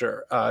great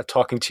pleasure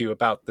talking to you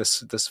about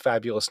this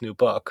fabulous new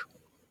book.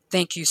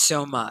 Thank you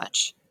so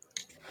much.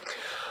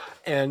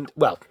 And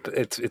well,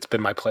 it's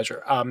been my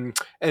pleasure.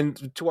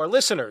 And to our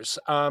listeners,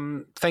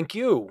 thank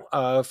you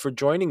for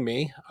joining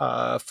me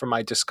for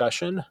my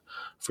discussion,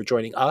 for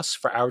joining us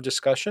for our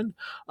discussion.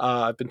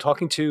 I've been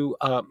talking to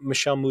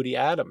Michelle Moody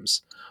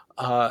Adams.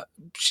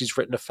 She's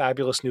written a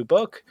fabulous new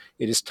book.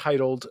 It is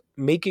titled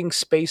Making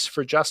Space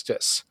for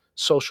Justice: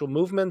 Social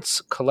Movements,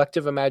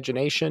 Collective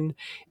Imagination,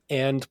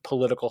 and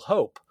Political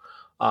Hope.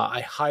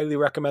 I highly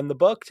recommend the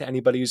book to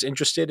anybody who's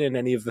interested in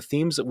any of the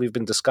themes that we've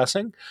been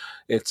discussing.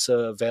 It's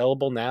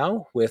available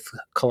now with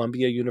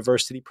Columbia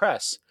University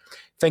Press.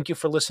 Thank you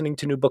for listening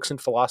to New Books in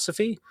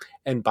Philosophy,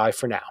 and bye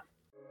for now.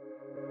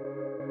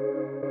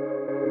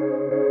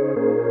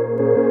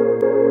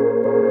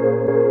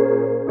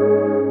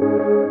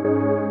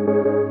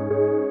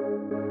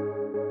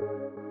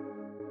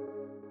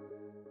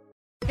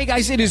 Hey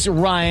guys, it is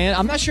Ryan.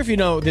 I'm not sure if you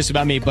know this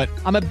about me, but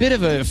I'm a bit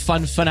of a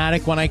fun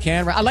fanatic when I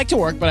can. I like to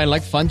work, but I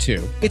like fun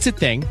too. It's a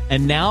thing.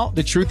 And now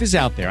the truth is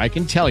out there. I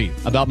can tell you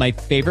about my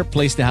favorite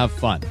place to have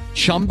fun.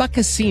 Chumba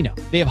Casino.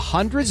 They have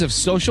hundreds of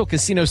social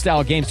casino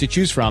style games to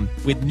choose from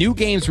with new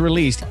games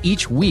released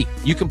each week.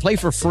 You can play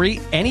for free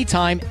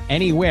anytime,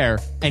 anywhere.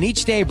 And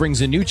each day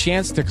brings a new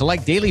chance to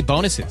collect daily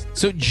bonuses.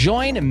 So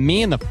join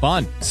me in the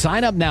fun.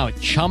 Sign up now at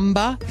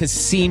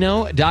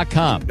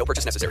ChumbaCasino.com. No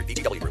purchase necessary.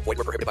 VGW Group. Void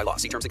where prohibited by law.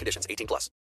 See terms and conditions. 18+.